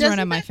 Twins doesn't run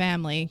in my that-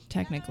 family,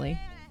 technically.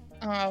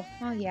 oh,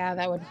 well, yeah,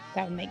 that would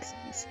make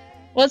sense.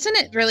 Well, isn't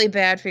it really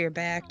bad for your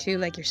back too,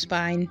 like your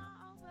spine?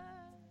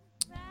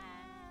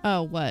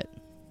 Oh, what?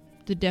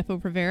 The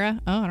Depo-Provera?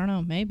 Oh, I don't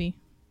know. Maybe.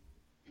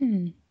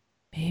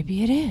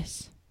 Maybe it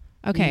is.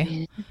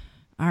 Okay.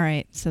 All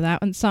right. So that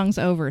one song's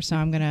over. So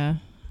I'm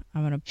gonna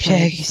play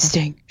Shaggy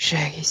Sting.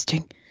 Shaggy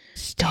Sting.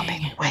 Don't make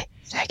Sting. me wait.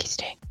 Shaggy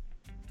Sting.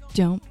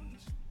 Don't.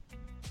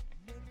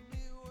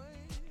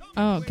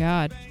 Oh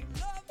God.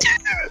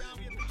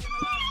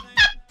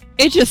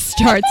 It just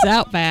starts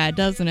out bad,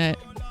 doesn't it?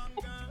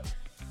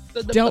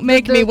 Don't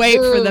make me wait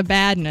for the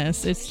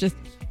badness. It's just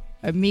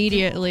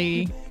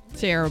immediately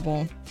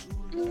terrible.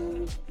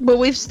 But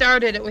we've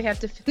started it. We have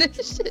to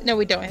finish it. No,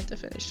 we don't have to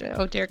finish it.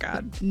 Oh dear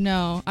God.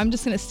 No, I'm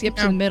just gonna skip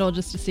to the middle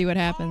just to see what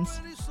happens.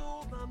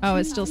 Oh,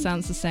 it still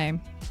sounds the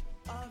same.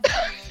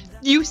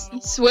 You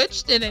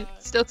switched and it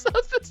still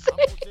sounds the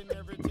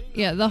same.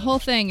 Yeah, the whole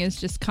thing is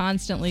just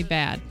constantly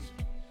bad.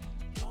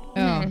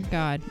 Oh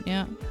God,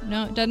 yeah.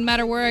 No, it doesn't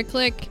matter where I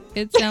click.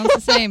 It sounds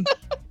the same.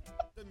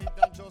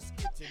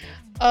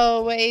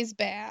 Always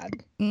bad.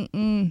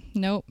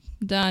 Nope.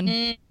 Done.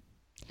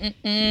 Mm-mm.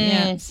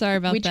 Yeah. Sorry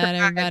about We that, tried.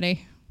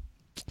 everybody.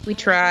 We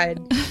tried.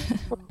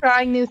 We're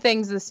trying new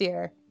things this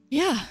year.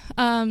 Yeah.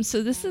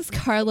 So this is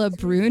Carla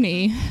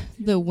Bruni.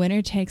 The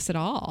winner takes it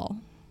all.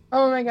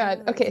 Oh my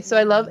God. Okay, so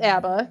I love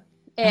ABBA.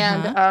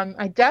 And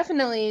I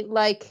definitely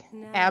like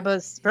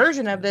ABBA's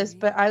version of this,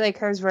 but I like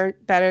hers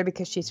better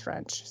because she's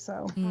French.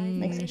 So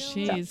makes sense.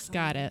 She's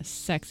got a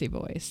sexy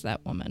voice,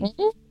 that woman.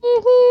 Woohoo.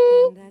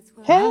 Oh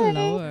Hey.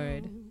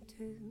 Lord.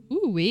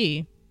 Ooh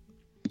wee.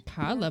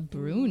 Carla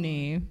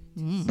Bruni.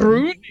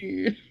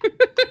 Bruni.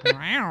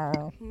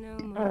 Wow.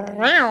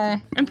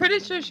 Wow. I'm pretty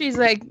sure she's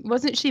like,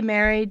 wasn't she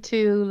married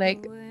to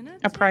like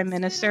a prime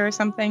minister or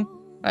something?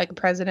 Like a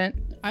president?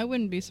 I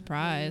wouldn't be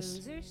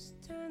surprised.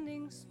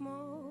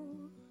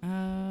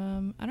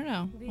 I don't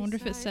know. I wonder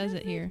if it says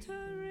it here.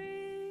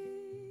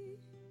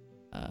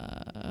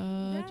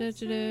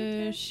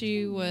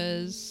 She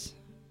was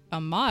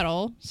a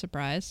model.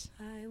 Surprise.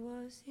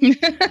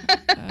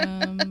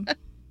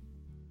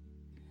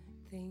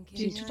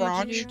 She's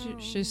French.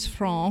 She's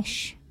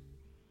French.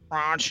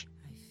 French.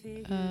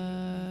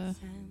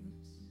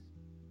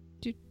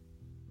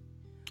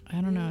 I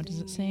don't know. Does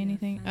it say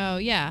anything? Oh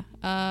yeah.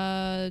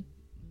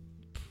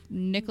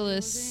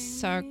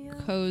 Nicolas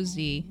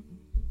Sarkozy.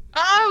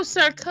 Oh,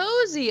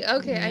 Sarkozy.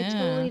 Okay, I Yeah.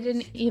 totally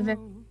didn't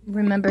even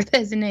remember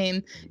his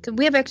name. Cause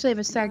we actually have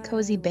a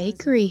Sarkozy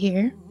bakery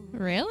here.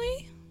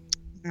 Really?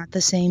 Not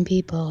the same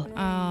people.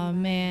 Oh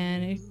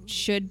man, it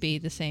should be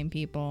the same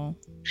people.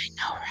 I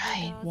know,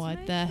 right?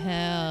 What the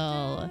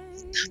hell?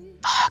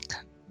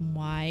 Fuck.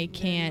 Why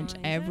can't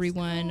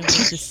everyone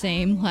with the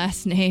same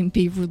last name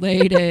be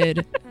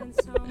related?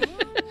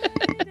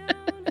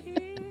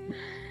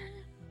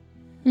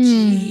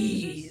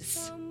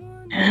 Jeez.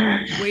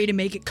 Way to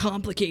make it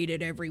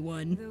complicated,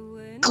 everyone.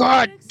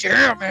 God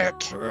damn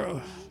it.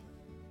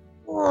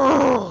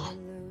 Ugh.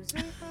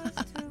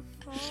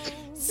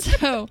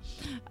 So,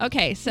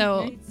 okay,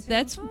 so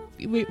that's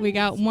we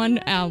got one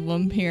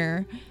album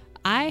here.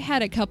 I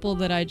had a couple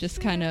that I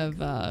just kind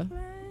of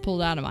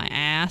pulled out of my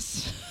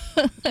ass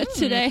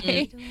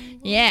today.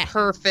 Yeah.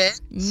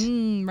 Perfect.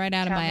 Right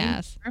out of my Tell me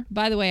ass.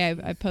 By the way,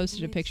 I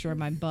posted a picture of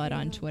my butt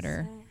on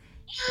Twitter.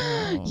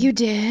 So, You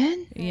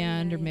did? yeah,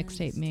 under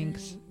Mixtape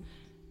Minx.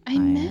 I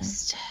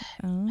missed it.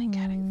 Oh, I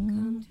gotta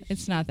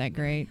it's not that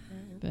great,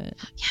 but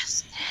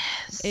Yes,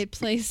 it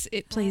is.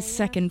 it plays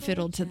second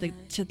fiddle to the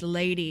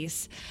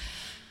ladies.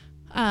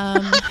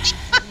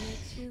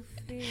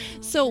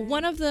 So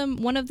one of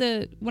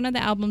the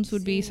albums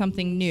would be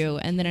something new,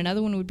 and then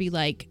another one would be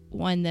like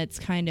one that's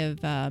kind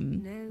of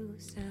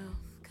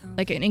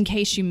like in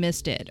case you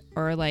missed it,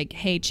 or like,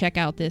 hey, check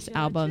out this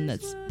album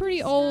that's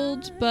pretty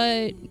old,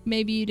 but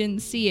maybe you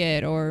didn't see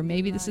it, or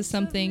maybe this is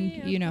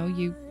something, you know,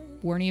 you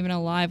weren't even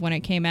alive when it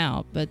came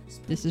out, but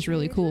this is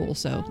really cool,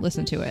 so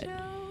listen to it.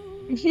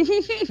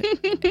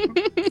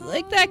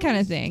 Like that kind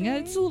of thing.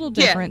 It's a little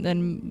different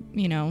than,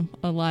 you know,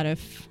 a lot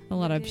of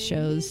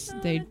shows.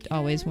 They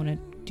always want to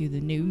do the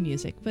new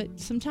music, but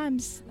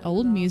sometimes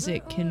old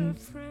music can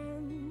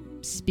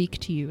speak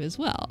to you as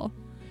well.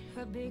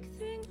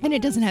 And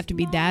it doesn't have to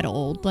be that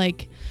old.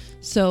 Like,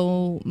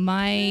 so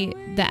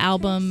the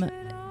album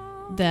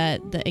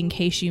that In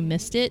Case You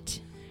Missed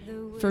It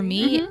for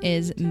me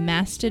is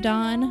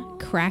Mastodon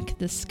Crack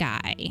the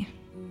Sky.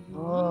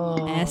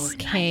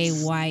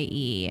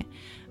 SKYE.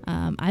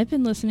 I've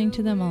been listening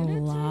to them a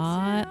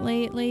lot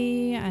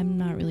lately. I'm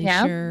not really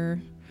sure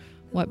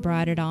what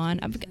brought it on.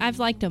 I've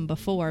liked them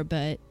before,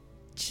 but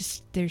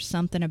just there's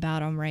something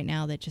about them right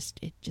now that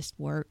just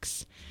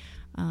works.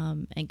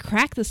 And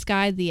Crack the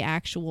Sky, the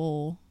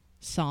actual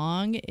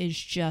song, is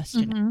just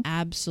an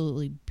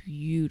absolutely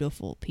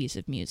beautiful piece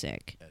of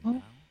music.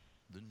 I'm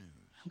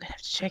gonna have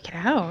to check it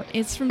out.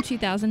 It's from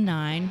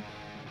 2009.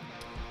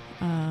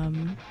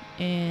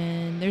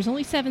 And there's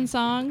only 7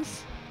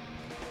 songs,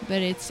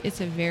 but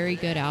it's a very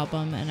good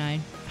album, and I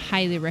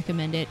highly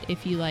recommend it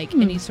if you like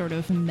any sort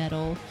of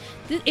metal.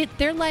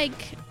 They're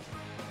like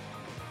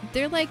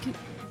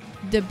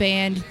the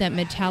band that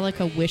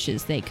Metallica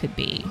wishes they could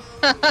be.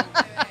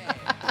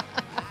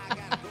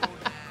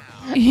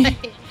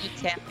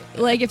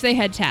 Like if they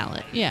had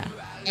talent. Yeah.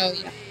 Oh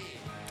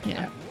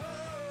yeah.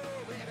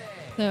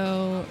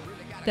 So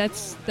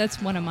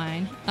that's one of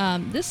mine.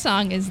 This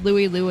song is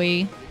Louie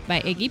Louie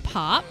by Iggy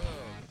Pop.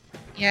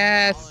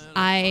 Yes.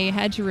 I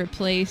had to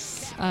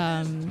replace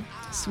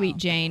Sweet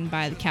Jane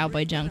by the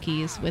Cowboy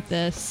Junkies with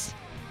this.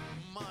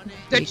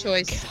 Good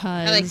choice.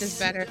 I like this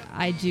better.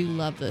 I do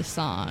love this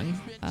song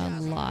a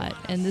lot,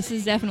 and this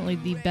is definitely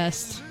the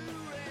best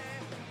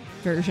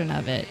version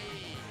of it.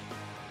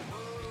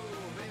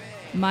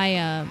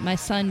 My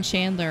son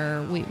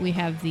Chandler, we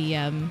have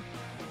the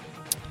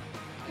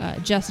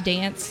Just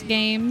Dance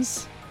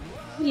games.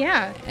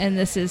 Yeah. And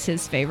this is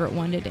his favorite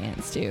one to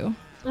dance to.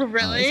 Oh,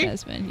 really? His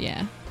husband,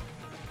 yeah.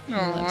 He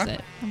loves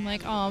it. I'm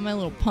like, oh, my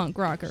little punk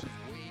rocker.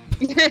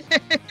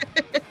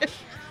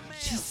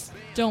 Just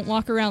don't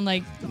walk around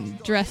like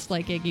dressed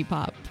like Iggy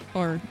Pop,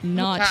 or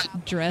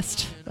not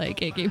dressed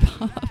like Iggy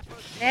Pop.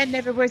 Dad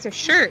never wears a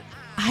shirt.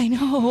 I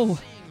know.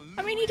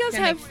 I mean, he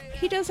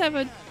does have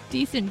a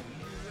decent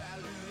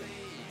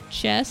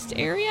chest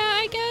area,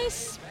 I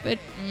guess, but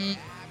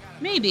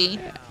maybe.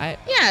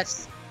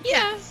 Yes.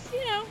 Yeah,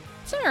 you know,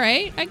 it's all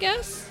right, I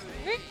guess.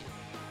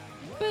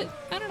 But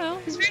I don't know.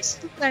 He's very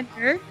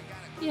slender.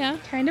 Yeah.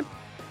 Kind of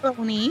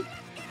bony.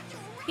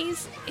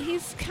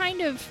 He's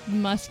kind of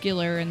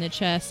muscular in the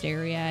chest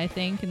area, I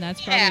think, and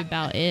that's probably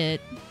about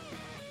it.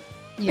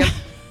 Yep.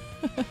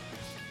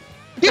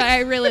 But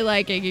I really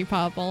like Iggy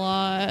Pop a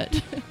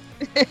lot.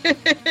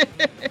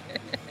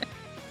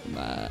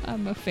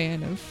 I'm a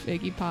fan of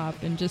Iggy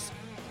Pop and just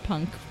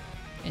punk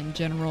in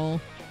general.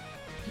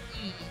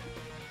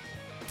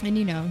 And,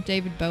 you know,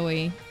 David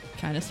Bowie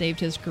kind of saved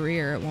his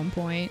career at one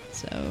point,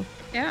 so...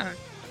 Yeah.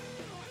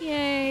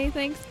 Yay,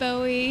 thanks,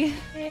 Bowie.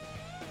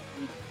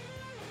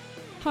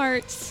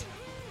 Hearts.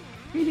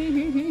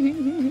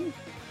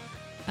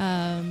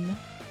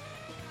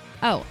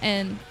 Oh,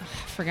 and I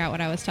forgot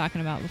what I was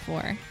talking about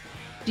before.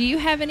 Do you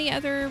have any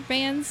other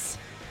bands?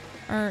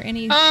 Or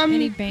any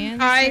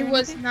bands? I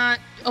was not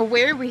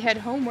aware we had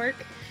homework.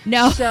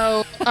 No.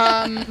 So,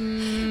 I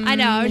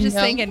know. I was just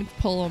thinking,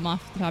 pull them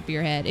off the top of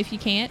your head. If you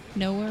can't,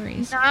 no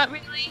worries. Not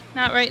really.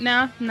 Not right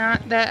now.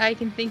 Not that I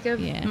can think of.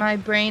 Yeah. My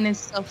brain is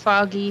so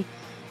foggy,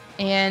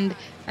 and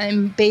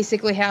I'm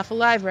basically half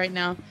alive right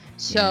now.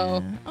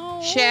 So,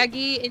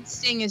 Shaggy and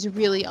Sting is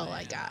really all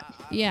I got.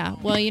 Yeah.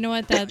 Well, you know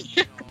what?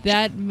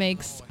 That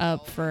makes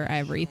up for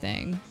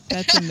everything.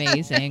 That's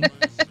amazing.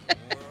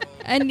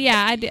 And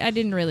yeah, I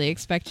didn't really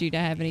expect you to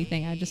have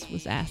anything. I just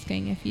was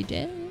asking if you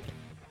did.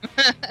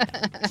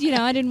 You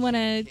know, I didn't want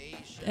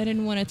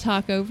to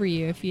talk over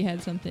you if you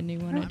had something you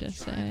wanted to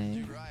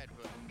say.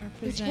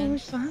 It's totally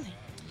fine.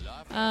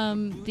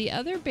 The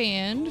other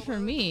band for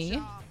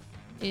me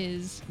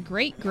is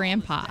Great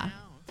Grandpa.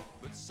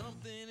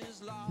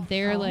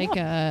 They're like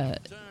a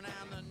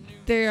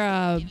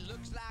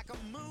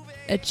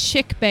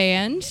chick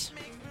band.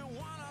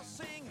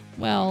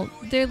 Well,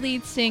 their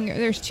lead singer,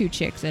 there's 2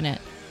 chicks in it.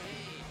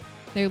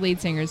 Their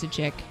lead singer is a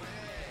chick.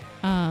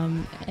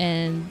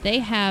 And they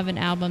have an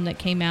album that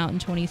came out in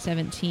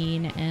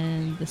 2017,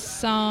 and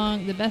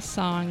the best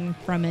song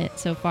from it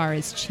so far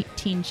is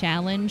Teen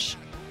Challenge.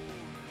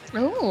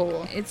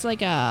 Oh. It's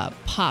like a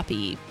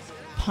poppy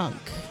punk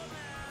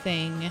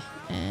thing,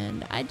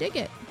 and I dig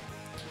it.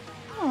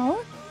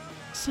 Oh.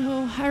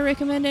 So I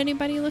recommend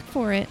anybody look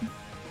for it.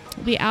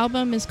 The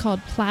album is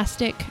called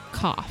Plastic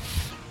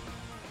Cough.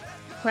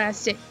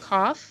 Plastic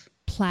cough?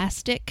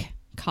 Plastic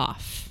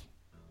Cough.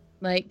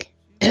 Like...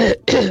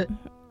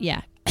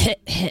 Yeah.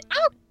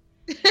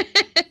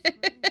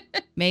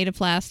 Made of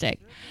plastic.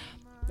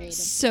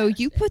 So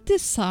you put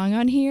this song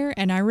on here,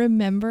 and I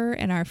remember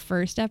in our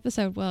first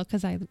episode, well,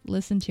 because I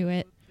listened to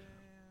it,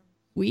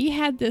 we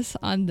had this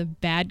on the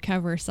bad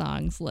cover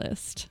songs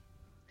list.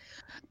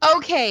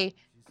 Okay,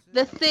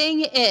 the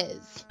thing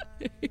is,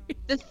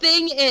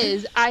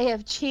 I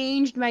have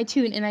changed my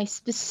tune, and I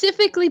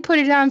specifically put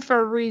it on for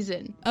a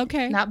reason.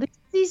 Okay. Not because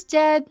he's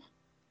dead.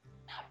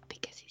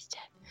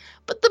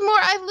 But the more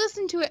I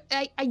listen to it,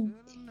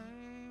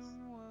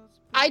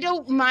 I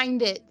don't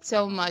mind it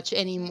so much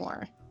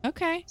anymore.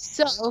 Okay.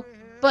 So,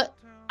 but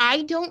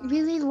I don't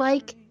really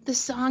like the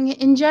song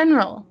in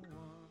general.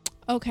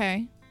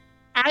 Okay.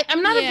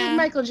 I'm not a big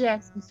Michael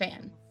Jackson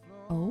fan.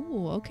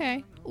 Oh,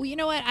 okay. Well, you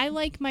know what? I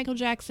like Michael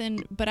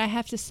Jackson, but I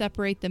have to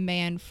separate the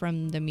man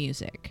from the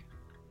music.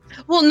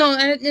 Well, no,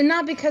 and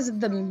not because of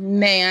the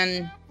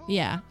man.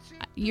 Yeah.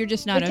 You're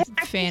just not a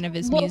fan of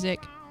his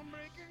music.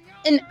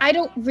 And I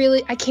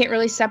can't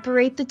really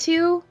separate the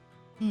two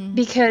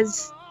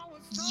because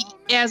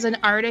as an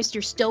artist,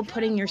 you're still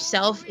putting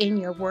yourself in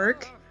your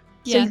work.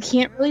 So you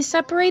can't really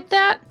separate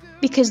that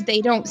because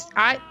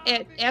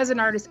as an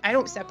artist, I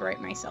don't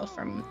separate myself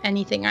from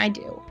anything I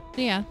do.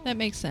 Yeah, that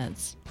makes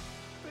sense.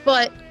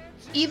 But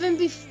even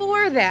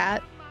before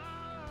that,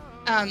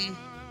 I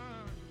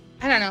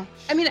don't know.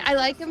 I mean, I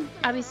like him.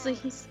 Obviously,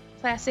 he's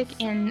classic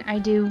and I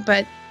do,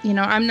 but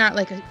I'm not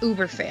like an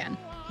uber fan.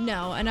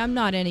 No, and I'm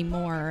not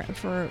anymore.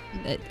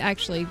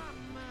 Actually,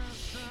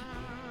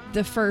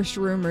 the first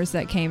rumors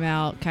that came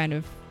out kind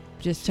of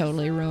just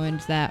totally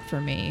ruined that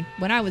for me.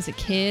 When I was a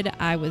kid,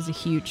 I was a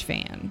huge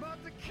fan.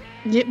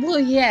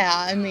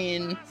 I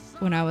mean...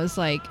 When I was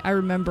like, I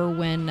remember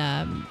when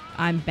I'm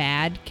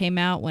Bad came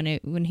out,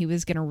 when he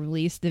was going to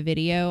release the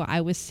video,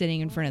 I was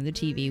sitting in front of the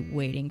TV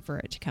waiting for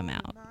it to come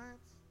out.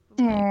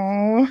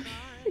 Aww.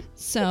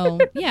 So,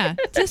 yeah,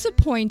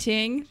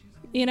 disappointing,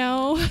 I mean,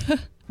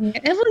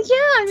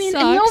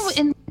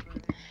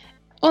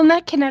 and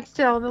that connects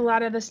to a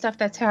lot of the stuff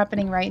that's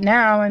happening right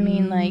now. I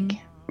mean,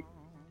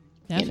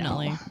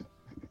 definitely.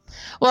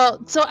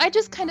 Well, so I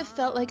just kind of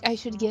felt like I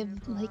should give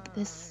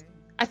this.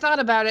 I thought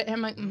about it, and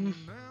I'm like,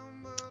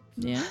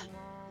 yeah.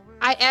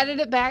 I added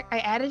it back. I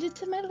added it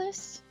to my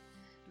list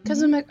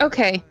because I'm like,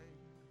 okay,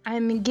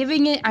 I'm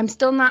giving it. I'm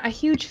still not a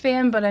huge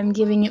fan, but I'm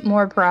giving it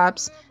more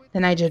props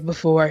than I did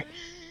before.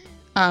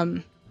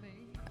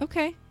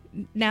 Okay.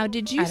 Now,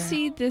 did you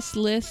see this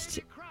list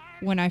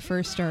when I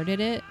first started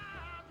it?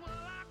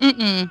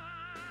 Mm-mm.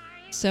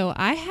 So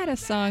I had a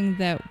song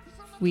that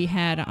we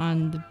had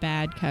on the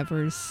bad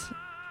covers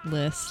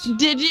list.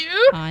 Did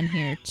you? On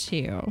here,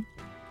 too.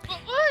 What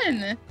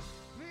one?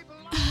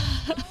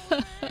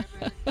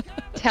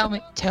 Tell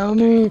me.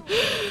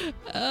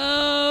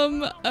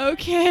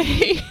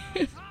 Okay.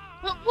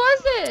 What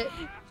was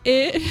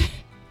it?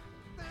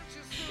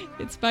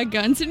 It's by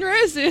Guns N'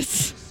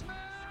 Roses.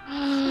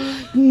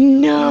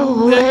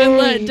 No way. Live and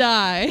Let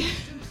Die.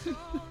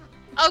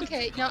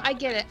 Okay, no, I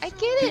get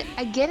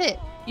it.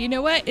 You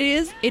know what?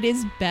 It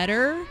is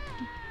better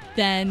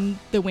than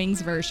the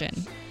Wings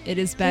version. It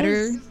is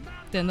better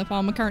than the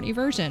Paul McCartney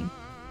version.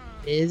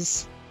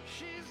 It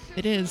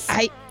is.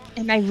 I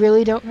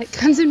really don't like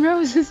Guns N'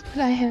 Roses,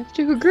 but I have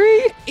to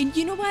agree. And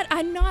you know what?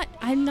 I'm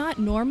not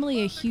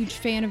normally a huge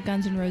fan of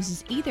Guns N'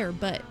 Roses either,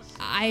 but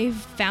I've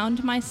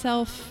found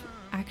myself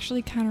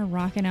actually kind of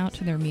rocking out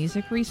to their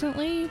music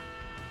recently.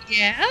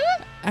 Yeah?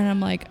 And I'm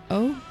like,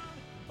 oh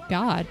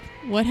God,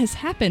 what has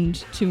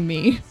happened to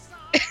me?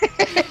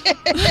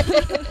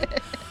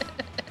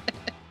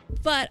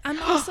 But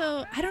I'm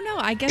also, I don't know,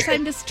 I guess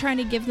I'm just trying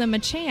to give them a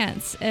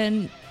chance.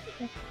 And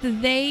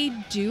they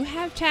do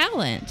have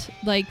talent.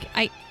 Like,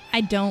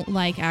 I don't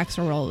like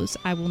Axl Rose.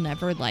 I will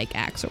never like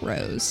Axl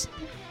Rose.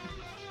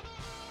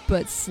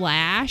 But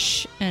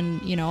Slash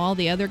and, all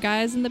the other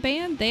guys in the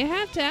band, they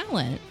have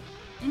talent.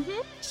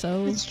 Mm-hmm.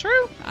 So it's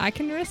true. I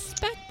can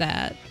respect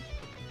that.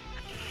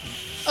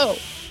 Oh.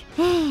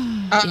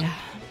 Yeah.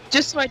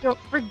 Just so I don't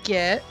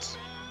forget,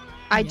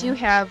 I do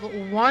have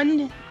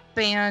one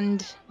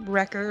band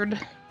record.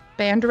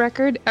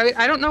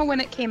 I don't know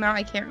when it came out.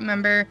 I can't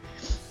remember.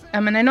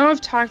 And I know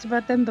I've talked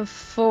about them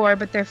before,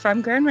 but they're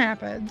from Grand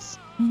Rapids.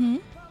 Mm-hmm.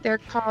 They're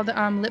called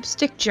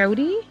Lipstick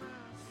Jody.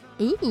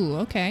 Ooh,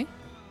 okay.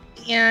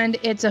 And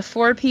it's a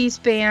 4-piece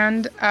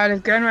band out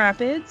of Grand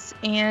Rapids,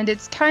 and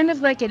it's kind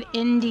of like an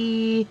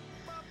indie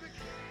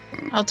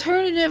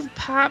alternative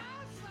pop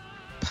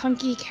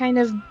punky kind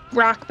of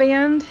rock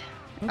band.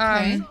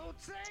 Okay.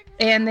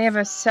 And they have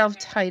a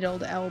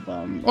self-titled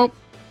album.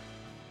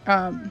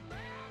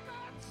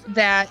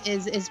 That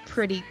is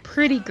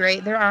pretty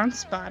great. They're on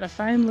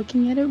Spotify. I'm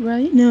looking at it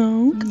right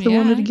now because I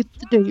wanted to get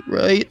the date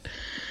right.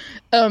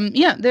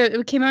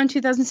 It came out in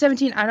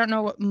 2017. I don't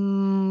know what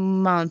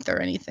month or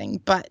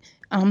anything, but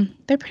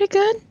they're pretty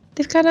good.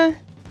 They've got a...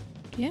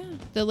 Yeah.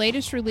 The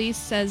latest release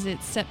says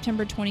it's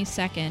September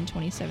 22nd,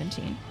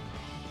 2017.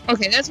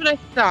 Okay, that's what I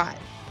thought.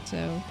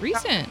 So,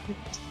 recent.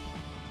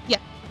 Yeah.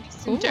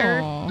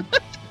 Cool.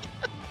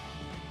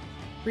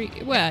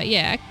 Well,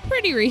 yeah,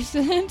 pretty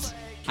recent.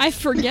 I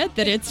forget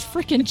that it's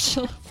freaking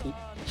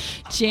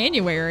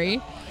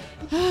January.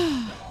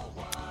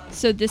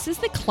 So this is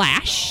The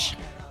Clash.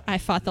 I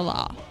Fought the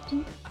Law.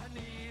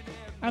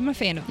 I'm a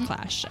fan of The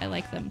Clash. I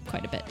like them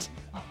quite a bit.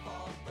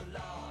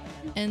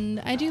 And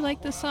I do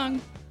like this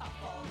song.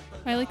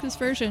 I like this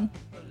version.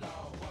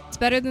 It's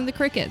better than the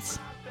Crickets.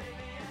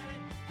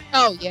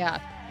 Oh, yeah.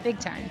 Big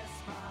time.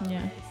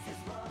 Yeah.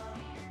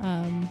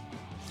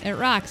 It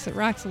rocks. It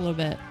rocks a little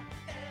bit.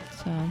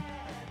 So,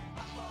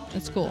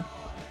 that's cool.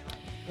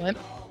 What?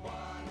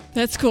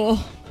 That's cool.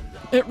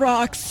 It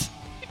rocks.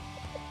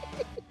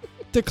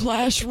 The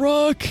Clash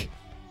rock.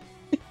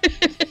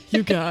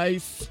 You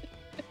guys.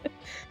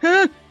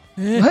 Huh?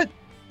 What?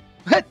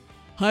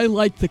 I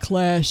like The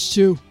Clash,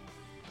 too.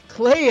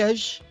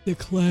 Clash? The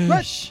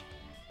Clash.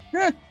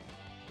 Huh?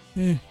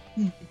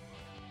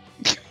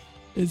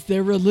 Is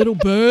there a little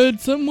bird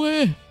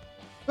somewhere?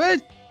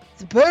 What?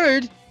 It's a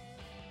bird?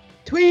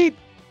 Tweet.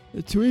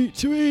 A tweet. A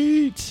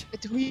tweet.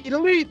 Delete.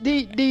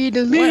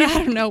 What?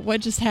 I don't know what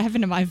just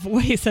happened to my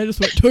voice. I just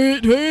went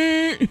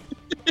tweet.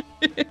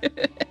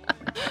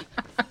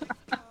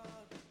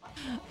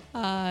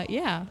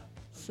 Yeah.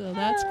 So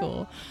that's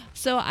cool.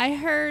 So I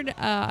heard,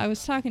 I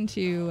was talking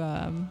to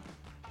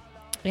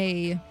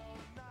a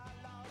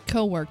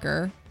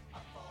coworker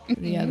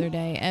the other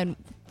day, and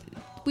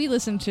we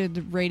listen to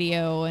the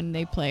radio and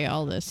they play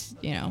all this,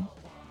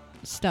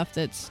 stuff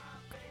that's,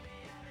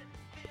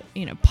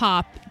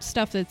 pop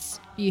stuff that's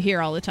you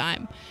hear all the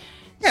time.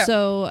 Yeah.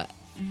 So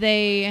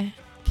they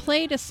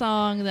played a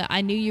song that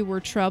I Knew You Were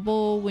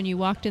Trouble When You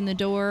Walked in the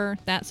Door.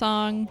 That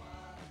song.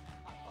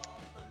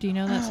 Do you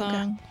know that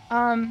song?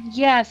 God.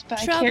 Yes,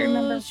 but I can't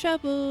remember.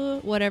 Trouble,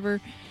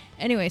 whatever.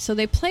 Anyway, so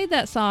they played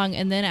that song,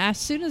 and then as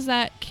soon as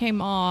that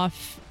came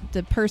off,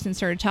 the person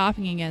started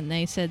talking again.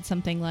 They said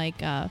something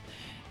like,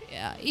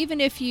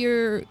 even if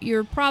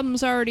your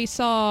problem's already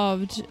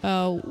solved,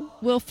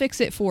 we'll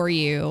fix it for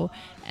you.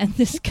 And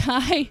this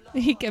guy,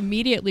 he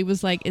immediately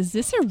was like, is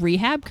this a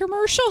rehab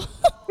commercial?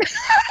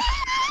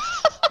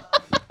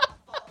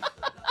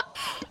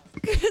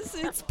 Because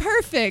it's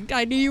perfect.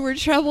 I knew you were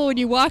trouble when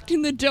you walked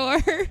in the door.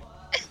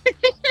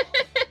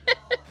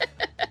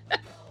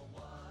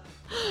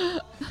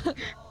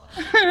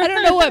 I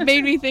don't know what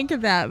made me think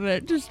of that,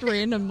 but just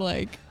random,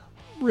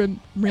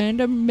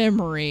 random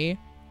memory.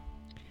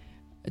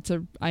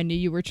 I Knew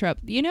You Were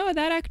Trouble.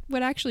 That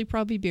would actually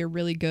probably be a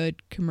really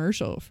good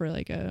commercial for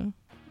a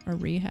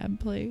rehab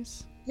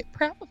place. It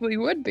probably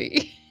would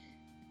be.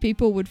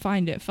 People would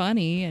find it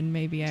funny and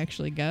maybe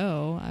actually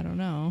go. I don't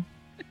know.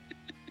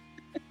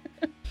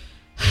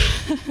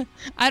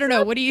 I don't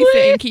know. What do you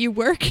think? You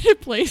work at a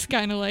place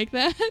kind of like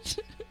that?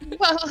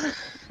 Well,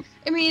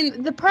 I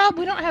mean,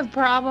 we don't have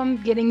problem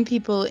getting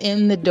people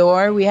in the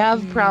door. We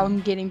have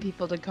problem getting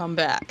people to come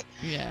back.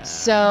 Yeah.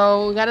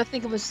 So we got to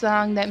think of a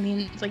song that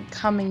means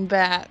coming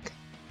back.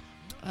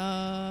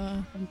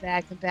 Come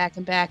back and back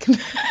and back.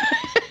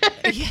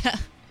 Yeah.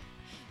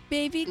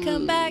 Baby,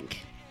 come back.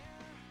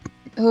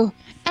 Oh,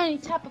 any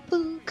type of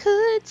fool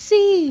could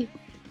see.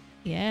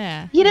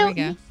 Yeah. You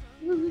don't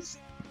lose.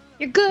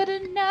 You're good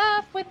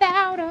enough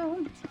without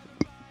them.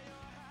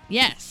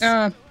 Yes.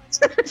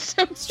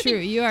 It's true.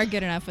 You are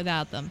good enough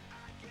without them.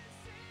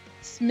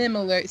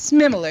 Smimler.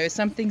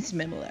 Something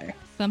similar.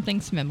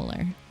 Something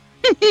similar.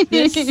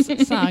 This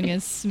song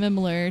is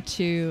similar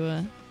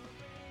to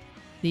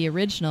the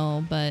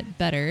original, but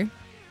better.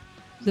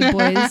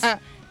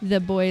 The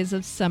Boys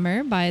of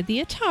Summer by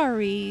the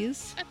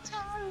Ataris.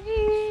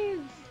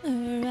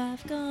 Where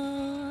I've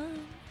gone.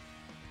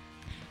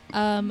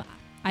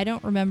 I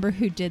don't remember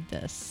who did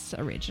this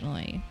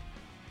originally.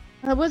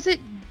 Was it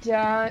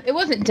Don? It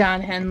wasn't Don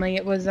Henley.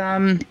 It was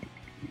Fuck.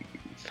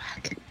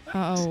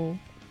 Oh.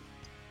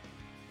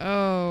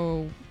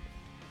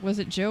 Was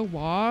it Joe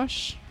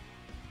Walsh?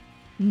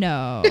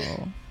 No.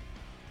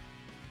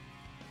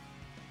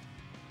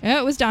 Yeah,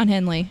 it was Don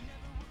Henley.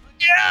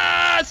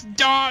 Yes,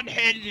 Don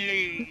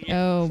Henley.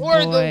 Oh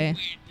For boy. The win.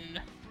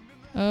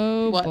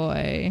 Oh What?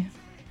 boy.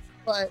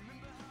 What?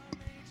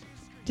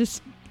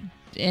 Just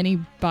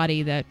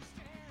anybody that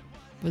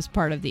was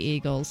part of the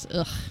Eagles.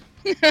 Ugh.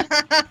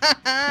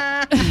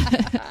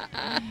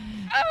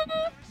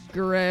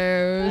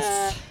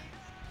 Gross.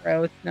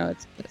 gross. No,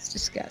 it's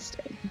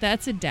disgusting.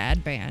 That's a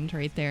dad band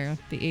right there.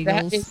 The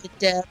Eagles. That is a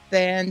dad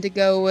band to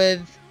go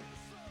with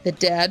the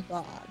dad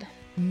bod.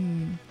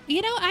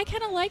 You know, I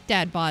kind of like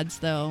dad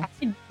bods, though.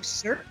 I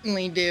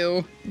certainly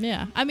do.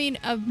 Yeah. I mean,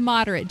 a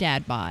moderate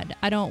dad bod.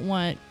 I don't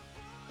want,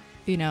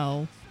 you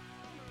know,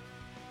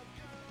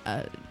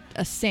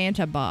 a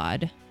Santa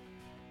bod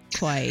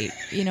quite.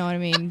 You know what I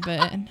mean? But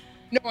I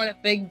don't want a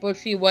big,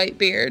 bushy, white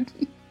beard.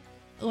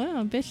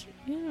 Well, bitch,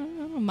 you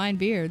know, I don't mind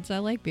beards. I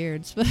like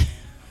beards.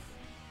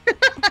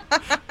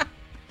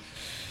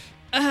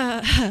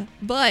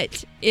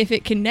 But if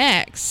it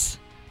connects,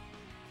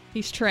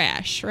 he's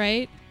trash,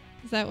 right?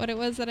 Is that what it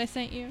was that I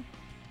sent you?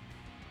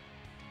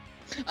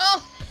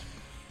 Oh!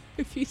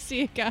 If you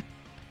see a guy,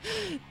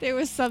 there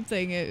was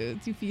something.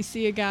 If you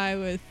see a guy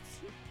with,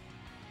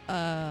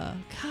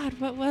 God,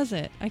 what was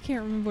it? I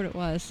can't remember what it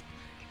was.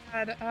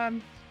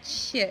 God,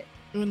 shit.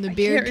 When the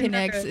beard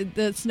connects,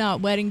 that's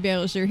not wedding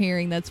bells you're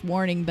hearing, that's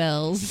warning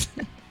bells.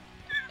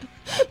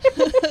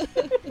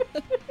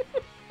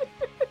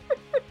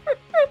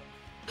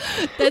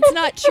 That's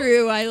not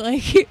true.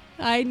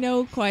 I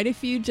know quite a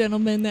few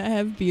gentlemen that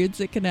have beards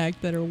that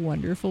connect that are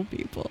wonderful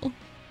people.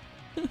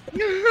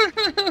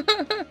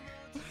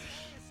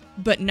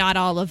 But not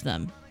all of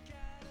them.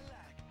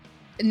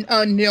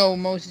 No,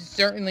 most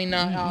certainly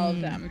not all of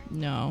them.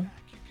 No.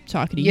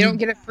 Talking to you. You don't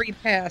get a free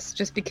pass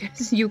just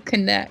because you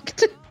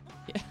connect.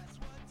 Yeah.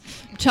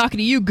 I'm talking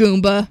to you,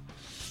 Goomba.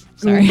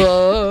 Sorry.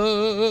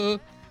 Goomba.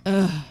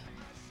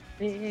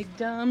 Big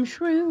dumb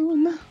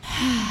shroom.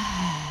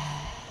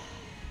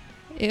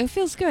 It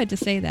feels good to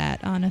say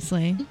that,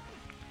 honestly.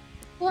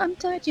 Well, I'm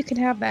glad you could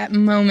have that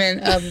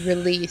moment of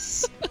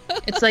release.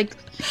 It's like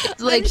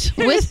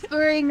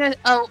whispering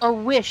a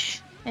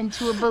wish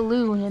into a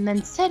balloon and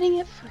then setting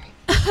it free.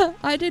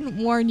 I didn't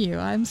warn you.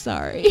 I'm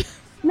sorry.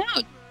 No,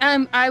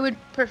 I would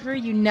prefer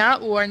you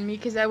not warn me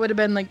because I would have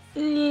been like,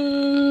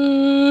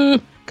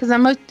 because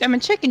I'm a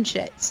chicken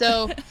shit.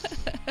 So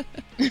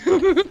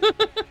I'm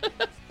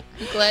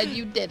glad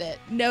you did it.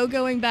 No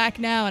going back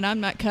now, and I'm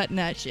not cutting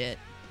that shit.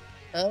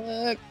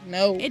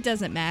 No. It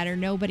doesn't matter.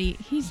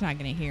 He's not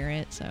going to hear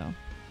it, so.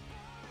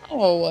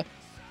 Oh.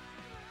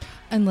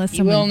 Unless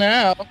someone will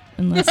now.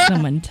 Unless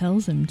someone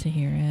tells him to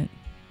hear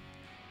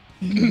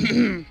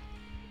it.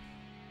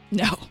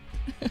 No.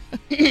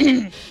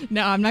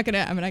 No, I'm not gonna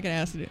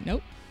ask you to.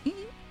 Nope.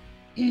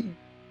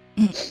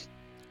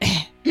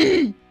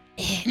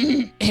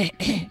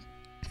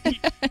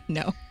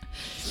 No.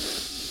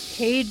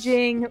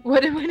 Paging.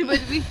 What did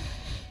we?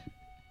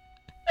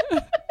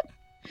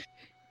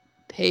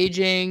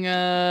 Paging.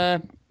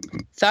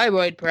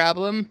 Thyroid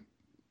problem.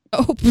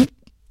 Oh.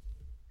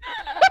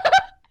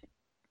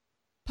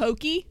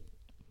 Pokey.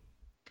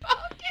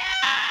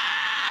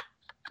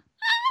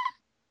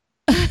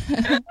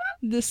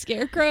 The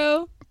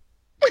Scarecrow.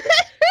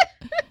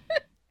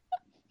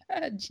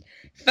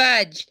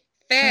 Fudge.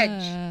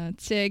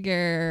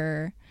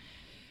 Tigger.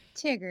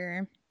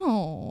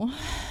 Oh.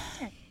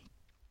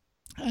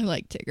 I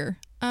like Tigger.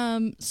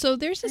 So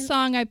there's a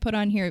song I put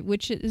on here,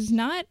 which is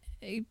not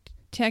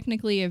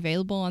technically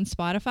available on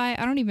Spotify.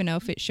 I don't even know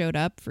if it showed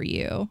up for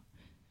you.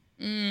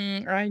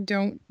 I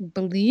don't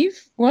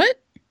believe.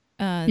 What?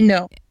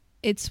 No.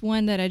 It's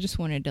one that I just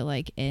wanted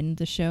to end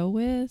the show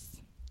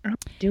with. Oh,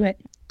 do it.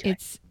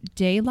 It's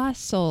De La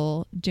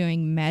Soul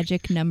doing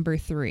Magic Number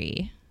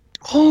 3.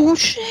 Oh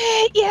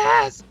shit!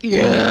 Yes, do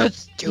you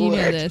it. Know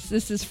this.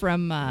 This is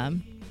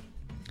from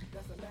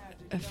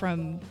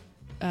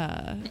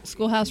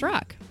Schoolhouse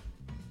Rock.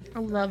 I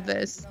love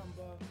this.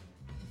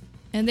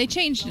 And they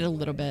changed it a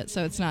little bit,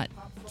 so it's not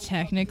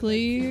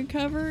technically a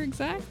cover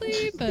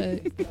exactly,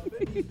 but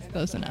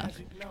close enough.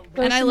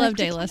 And I love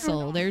De La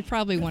Soul. They're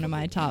probably one of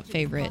my top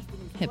favorite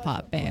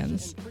hip-hop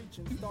bands.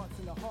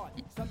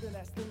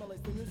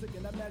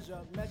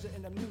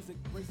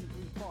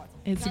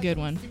 It's a good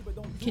one.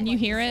 Can you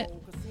hear it?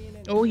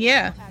 Oh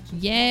yeah.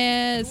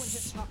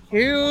 Yes.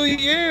 Hell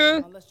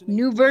yeah.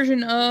 New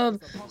version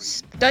of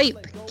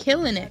Skype.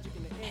 Killing it.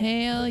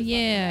 Hell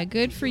yeah.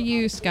 Good for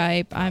you,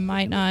 Skype. I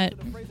might not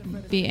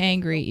be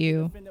angry at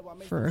you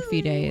for a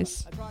few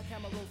days.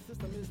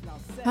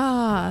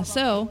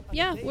 So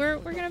yeah, we're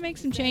gonna make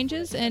some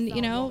changes, and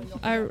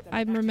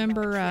I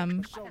remember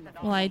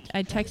I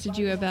texted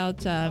you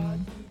about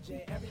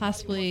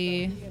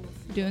possibly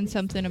doing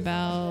something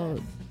about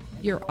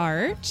your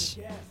art.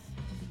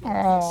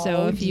 Oh,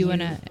 so if you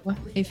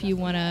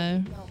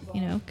wanna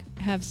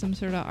have some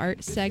sort of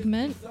art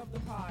segment,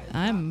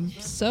 I'm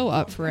so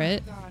up for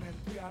it.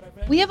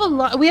 We have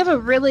a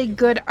really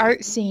good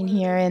art scene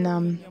here,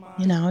 and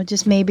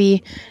just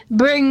maybe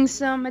bring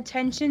some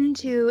attention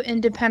to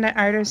independent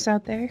artists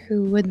out there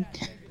who would.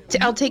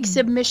 I'll take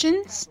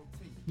submissions.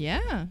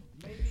 Yeah.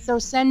 So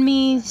send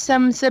me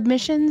some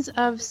submissions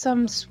of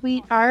some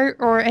sweet art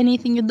or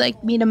anything you'd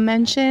like me to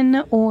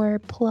mention or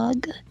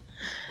plug.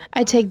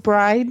 I take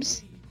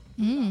bribes.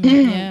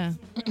 Yeah.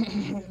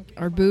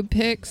 Or boob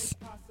pics.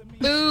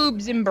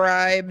 Boobs and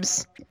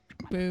bribes.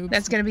 Boobs.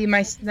 That's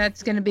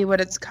gonna be what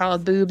it's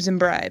called. Boobs and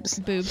bribes.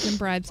 Boobs and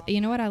bribes.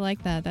 You know what? I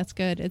like that. That's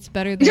good. It's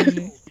better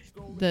than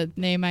the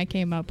name I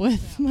came up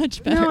with.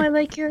 Much better. No, I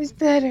like yours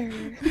better.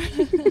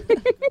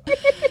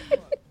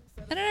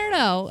 I don't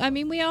know. I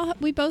mean,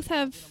 we both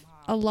have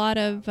a lot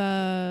of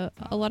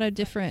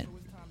different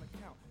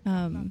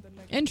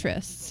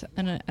interests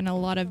and a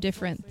lot of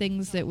different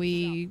things that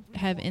we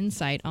have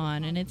insight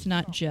on, and it's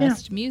not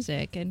just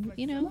music. And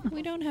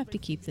we don't have to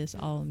keep this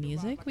all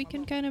music. We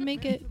can kind of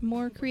make it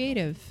more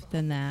creative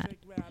than that.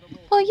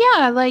 Well,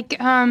 yeah, like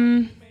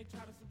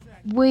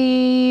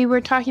we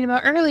were talking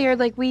about earlier,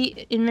 like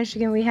we in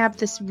Michigan we have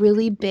this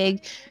really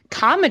big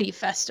comedy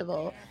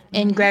festival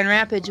in Grand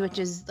Rapids, which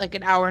is like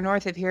an hour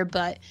north of here,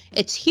 but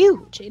it's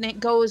huge and it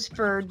goes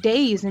for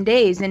days and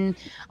days. And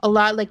a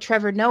lot, like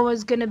Trevor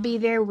Noah's gonna be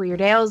there,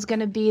 Weird Al's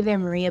gonna be there,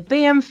 Maria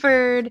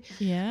Bamford,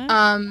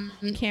 Cameron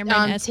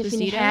Esposito,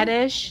 Tiffany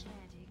Haddish,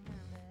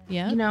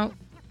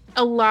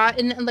 a lot,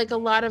 and like a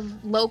lot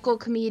of local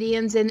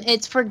comedians. And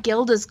it's for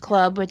Gilda's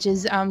Club, which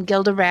is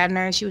Gilda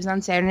Radner. She was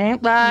on Saturday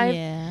Night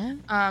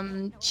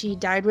Live. She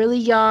died really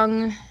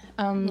young.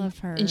 Love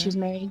her. And she was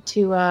married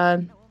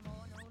to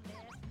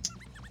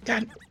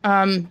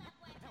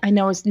I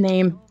know his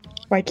name.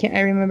 Why can't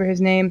I remember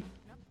his name?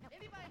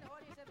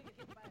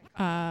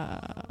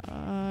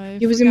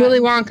 He was in Willy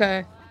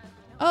Wonka.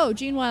 Oh,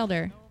 Gene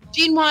Wilder.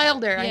 Gene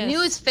Wilder. Yes. I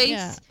knew his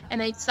face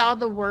and I saw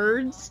the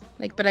words,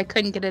 but I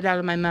couldn't get it out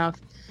of my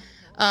mouth.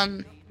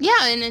 And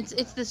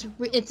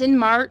it's in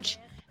March,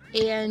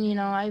 and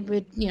I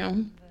would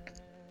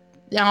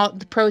all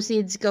the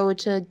proceeds go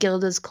to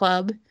Gilda's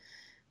Club,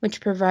 which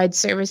provides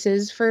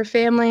services for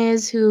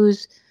families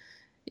whose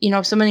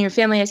if someone in your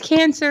family has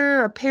cancer,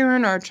 or a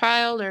parent, or a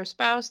child, or a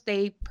spouse,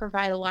 they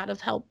provide a lot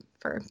of help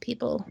for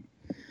people.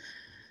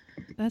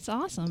 That's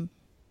awesome.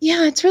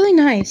 Yeah, it's really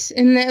nice.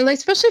 And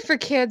especially for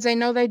kids, I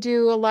know they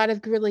do a lot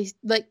of really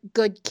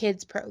good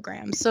kids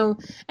programs. So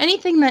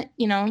anything that,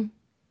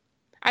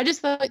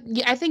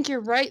 I think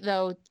you're right,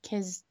 though,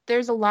 because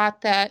there's a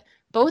lot that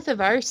both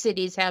of our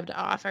cities have to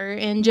offer.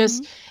 And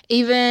just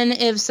even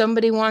if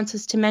somebody wants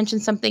us to mention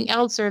something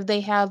else, or if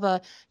they have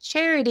a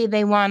charity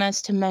they want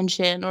us to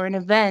mention, or an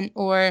event,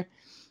 or,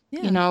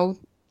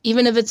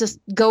 even if it's a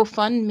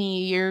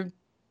GoFundMe,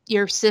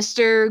 your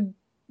sister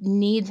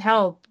needs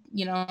help,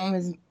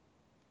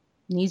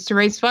 needs to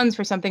raise funds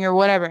for something or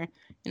whatever,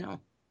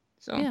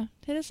 So yeah,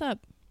 hit us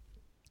up.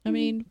 I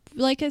mean,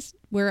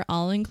 we're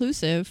all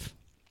inclusive.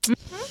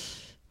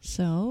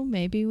 So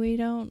maybe we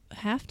don't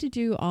have to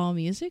do all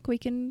music. We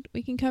can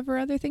cover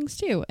other things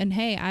too. And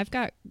hey, I've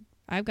got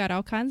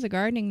all kinds of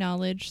gardening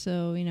knowledge,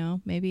 so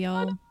maybe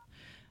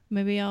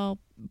I'll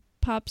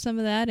pop some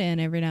of that in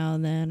every now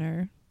and then.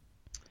 Or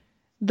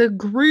the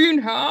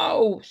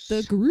greenhouse.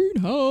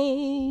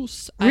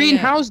 Greenhouse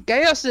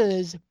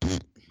gases.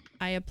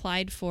 I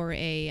applied for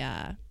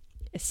a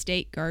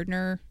estate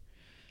gardener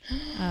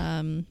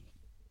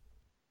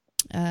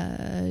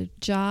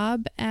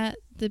job at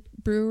the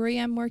brewery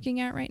I'm working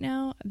at right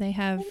now. They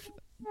have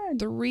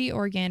 3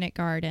 organic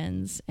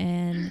gardens,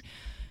 and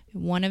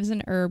one is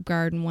an herb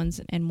garden, one's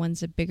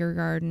a bigger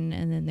garden,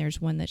 and then there's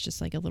one that's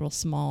just like a little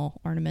small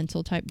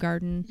ornamental type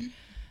garden.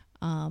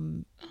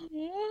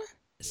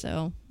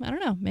 So I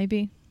don't know,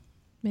 maybe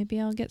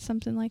I'll get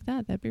something like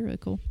that. That'd be really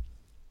cool.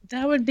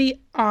 That would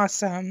be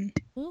awesome.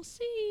 We'll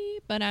see.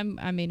 But I'm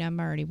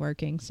already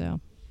working,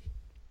 so.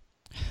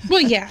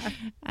 Well, yeah.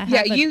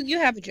 You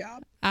have a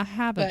job. I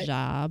have a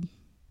job.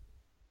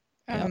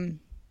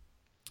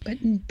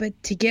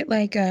 But to get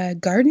like a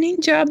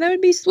gardening job, that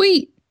would be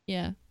sweet.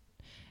 Yeah.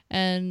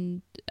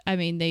 And I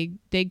mean,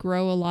 they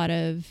grow a lot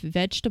of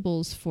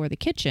vegetables for the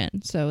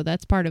kitchen. So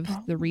that's part of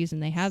the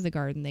reason they have the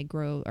garden. They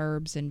grow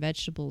herbs and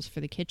vegetables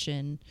for the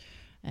kitchen,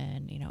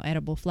 and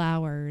edible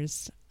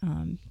flowers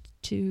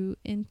to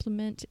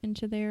implement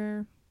into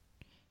their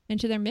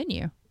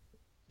menu.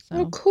 So,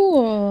 oh,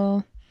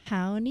 cool.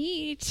 How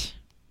neat.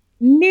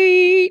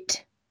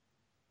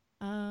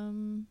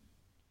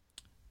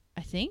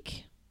 I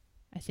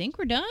think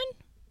we're done.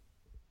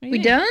 We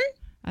done?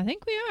 I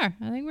think we are.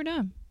 I think we're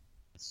done.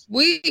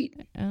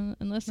 Sweet.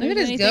 Unless there's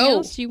anything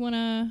else you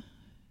wanna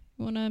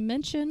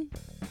mention.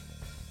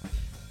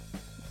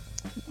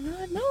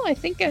 No, I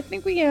think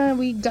we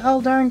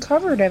all darn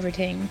covered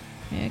everything.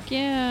 Heck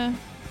yeah.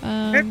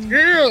 Heck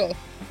yeah.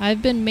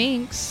 I've been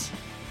Minx.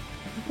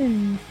 I've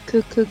been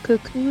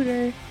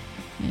Cooter.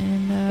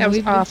 And that was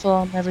awful.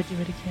 I'll never do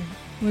it again.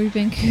 We've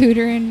been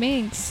Cooter and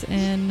Minx,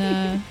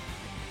 and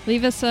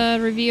leave us a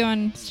review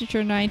on Stitcher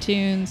and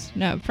iTunes.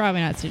 No,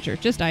 probably not Stitcher,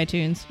 just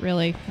iTunes.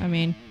 Really, I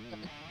mean,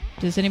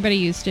 does anybody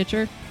use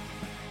Stitcher?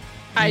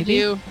 Maybe? I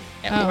do.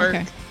 At work.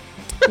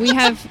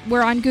 Okay.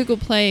 We're on Google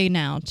Play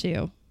now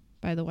too.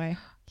 By the way,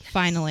 yes.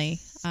 Finally,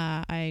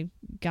 I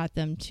got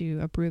them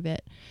to approve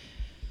it.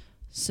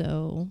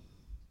 So,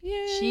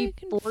 yeah, she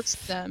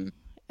forced them.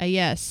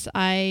 Yes,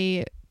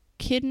 I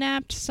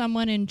kidnapped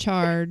someone in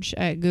charge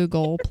at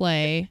Google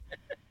Play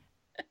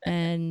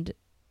and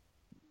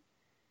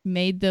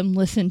made them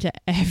listen to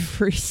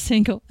every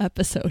single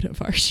episode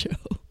of our show.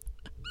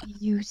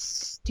 You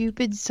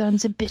stupid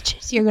sons of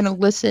bitches. You're going to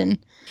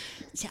listen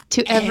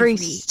to every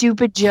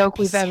stupid joke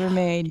we've ever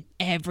made.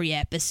 Every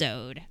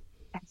episode.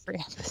 Every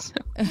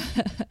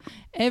episode.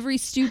 Every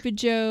stupid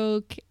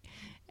joke.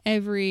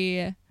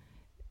 Every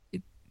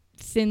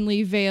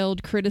thinly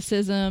veiled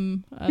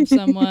criticism of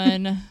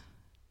someone.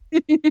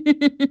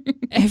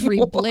 Every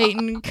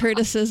blatant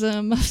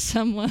criticism of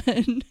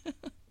someone.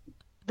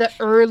 The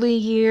early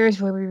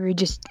years where we were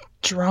just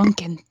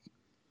drunk and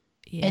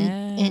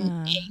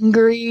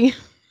angry.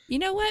 You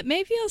know what?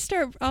 Maybe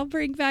I'll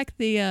bring back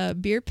the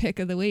beer pick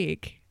of the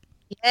week.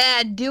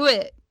 Yeah, do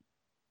it.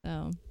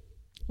 So,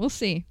 we'll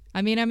see.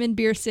 I mean, I'm in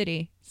Beer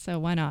City, so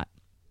why not?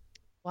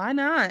 Why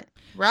not?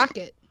 Rock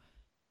it.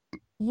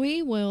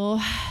 We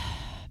will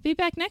be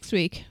back next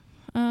week.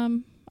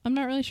 I'm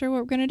not really sure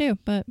what we're going to do,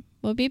 but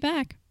we'll be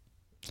back.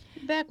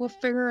 We'll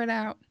figure it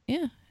out.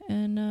 Yeah,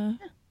 and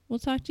we'll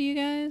talk to you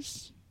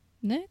guys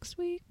next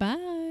week.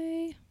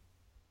 Bye.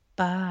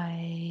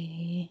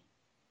 Bye.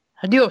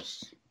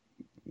 Adios.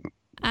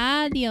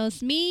 Adios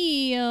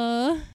mío.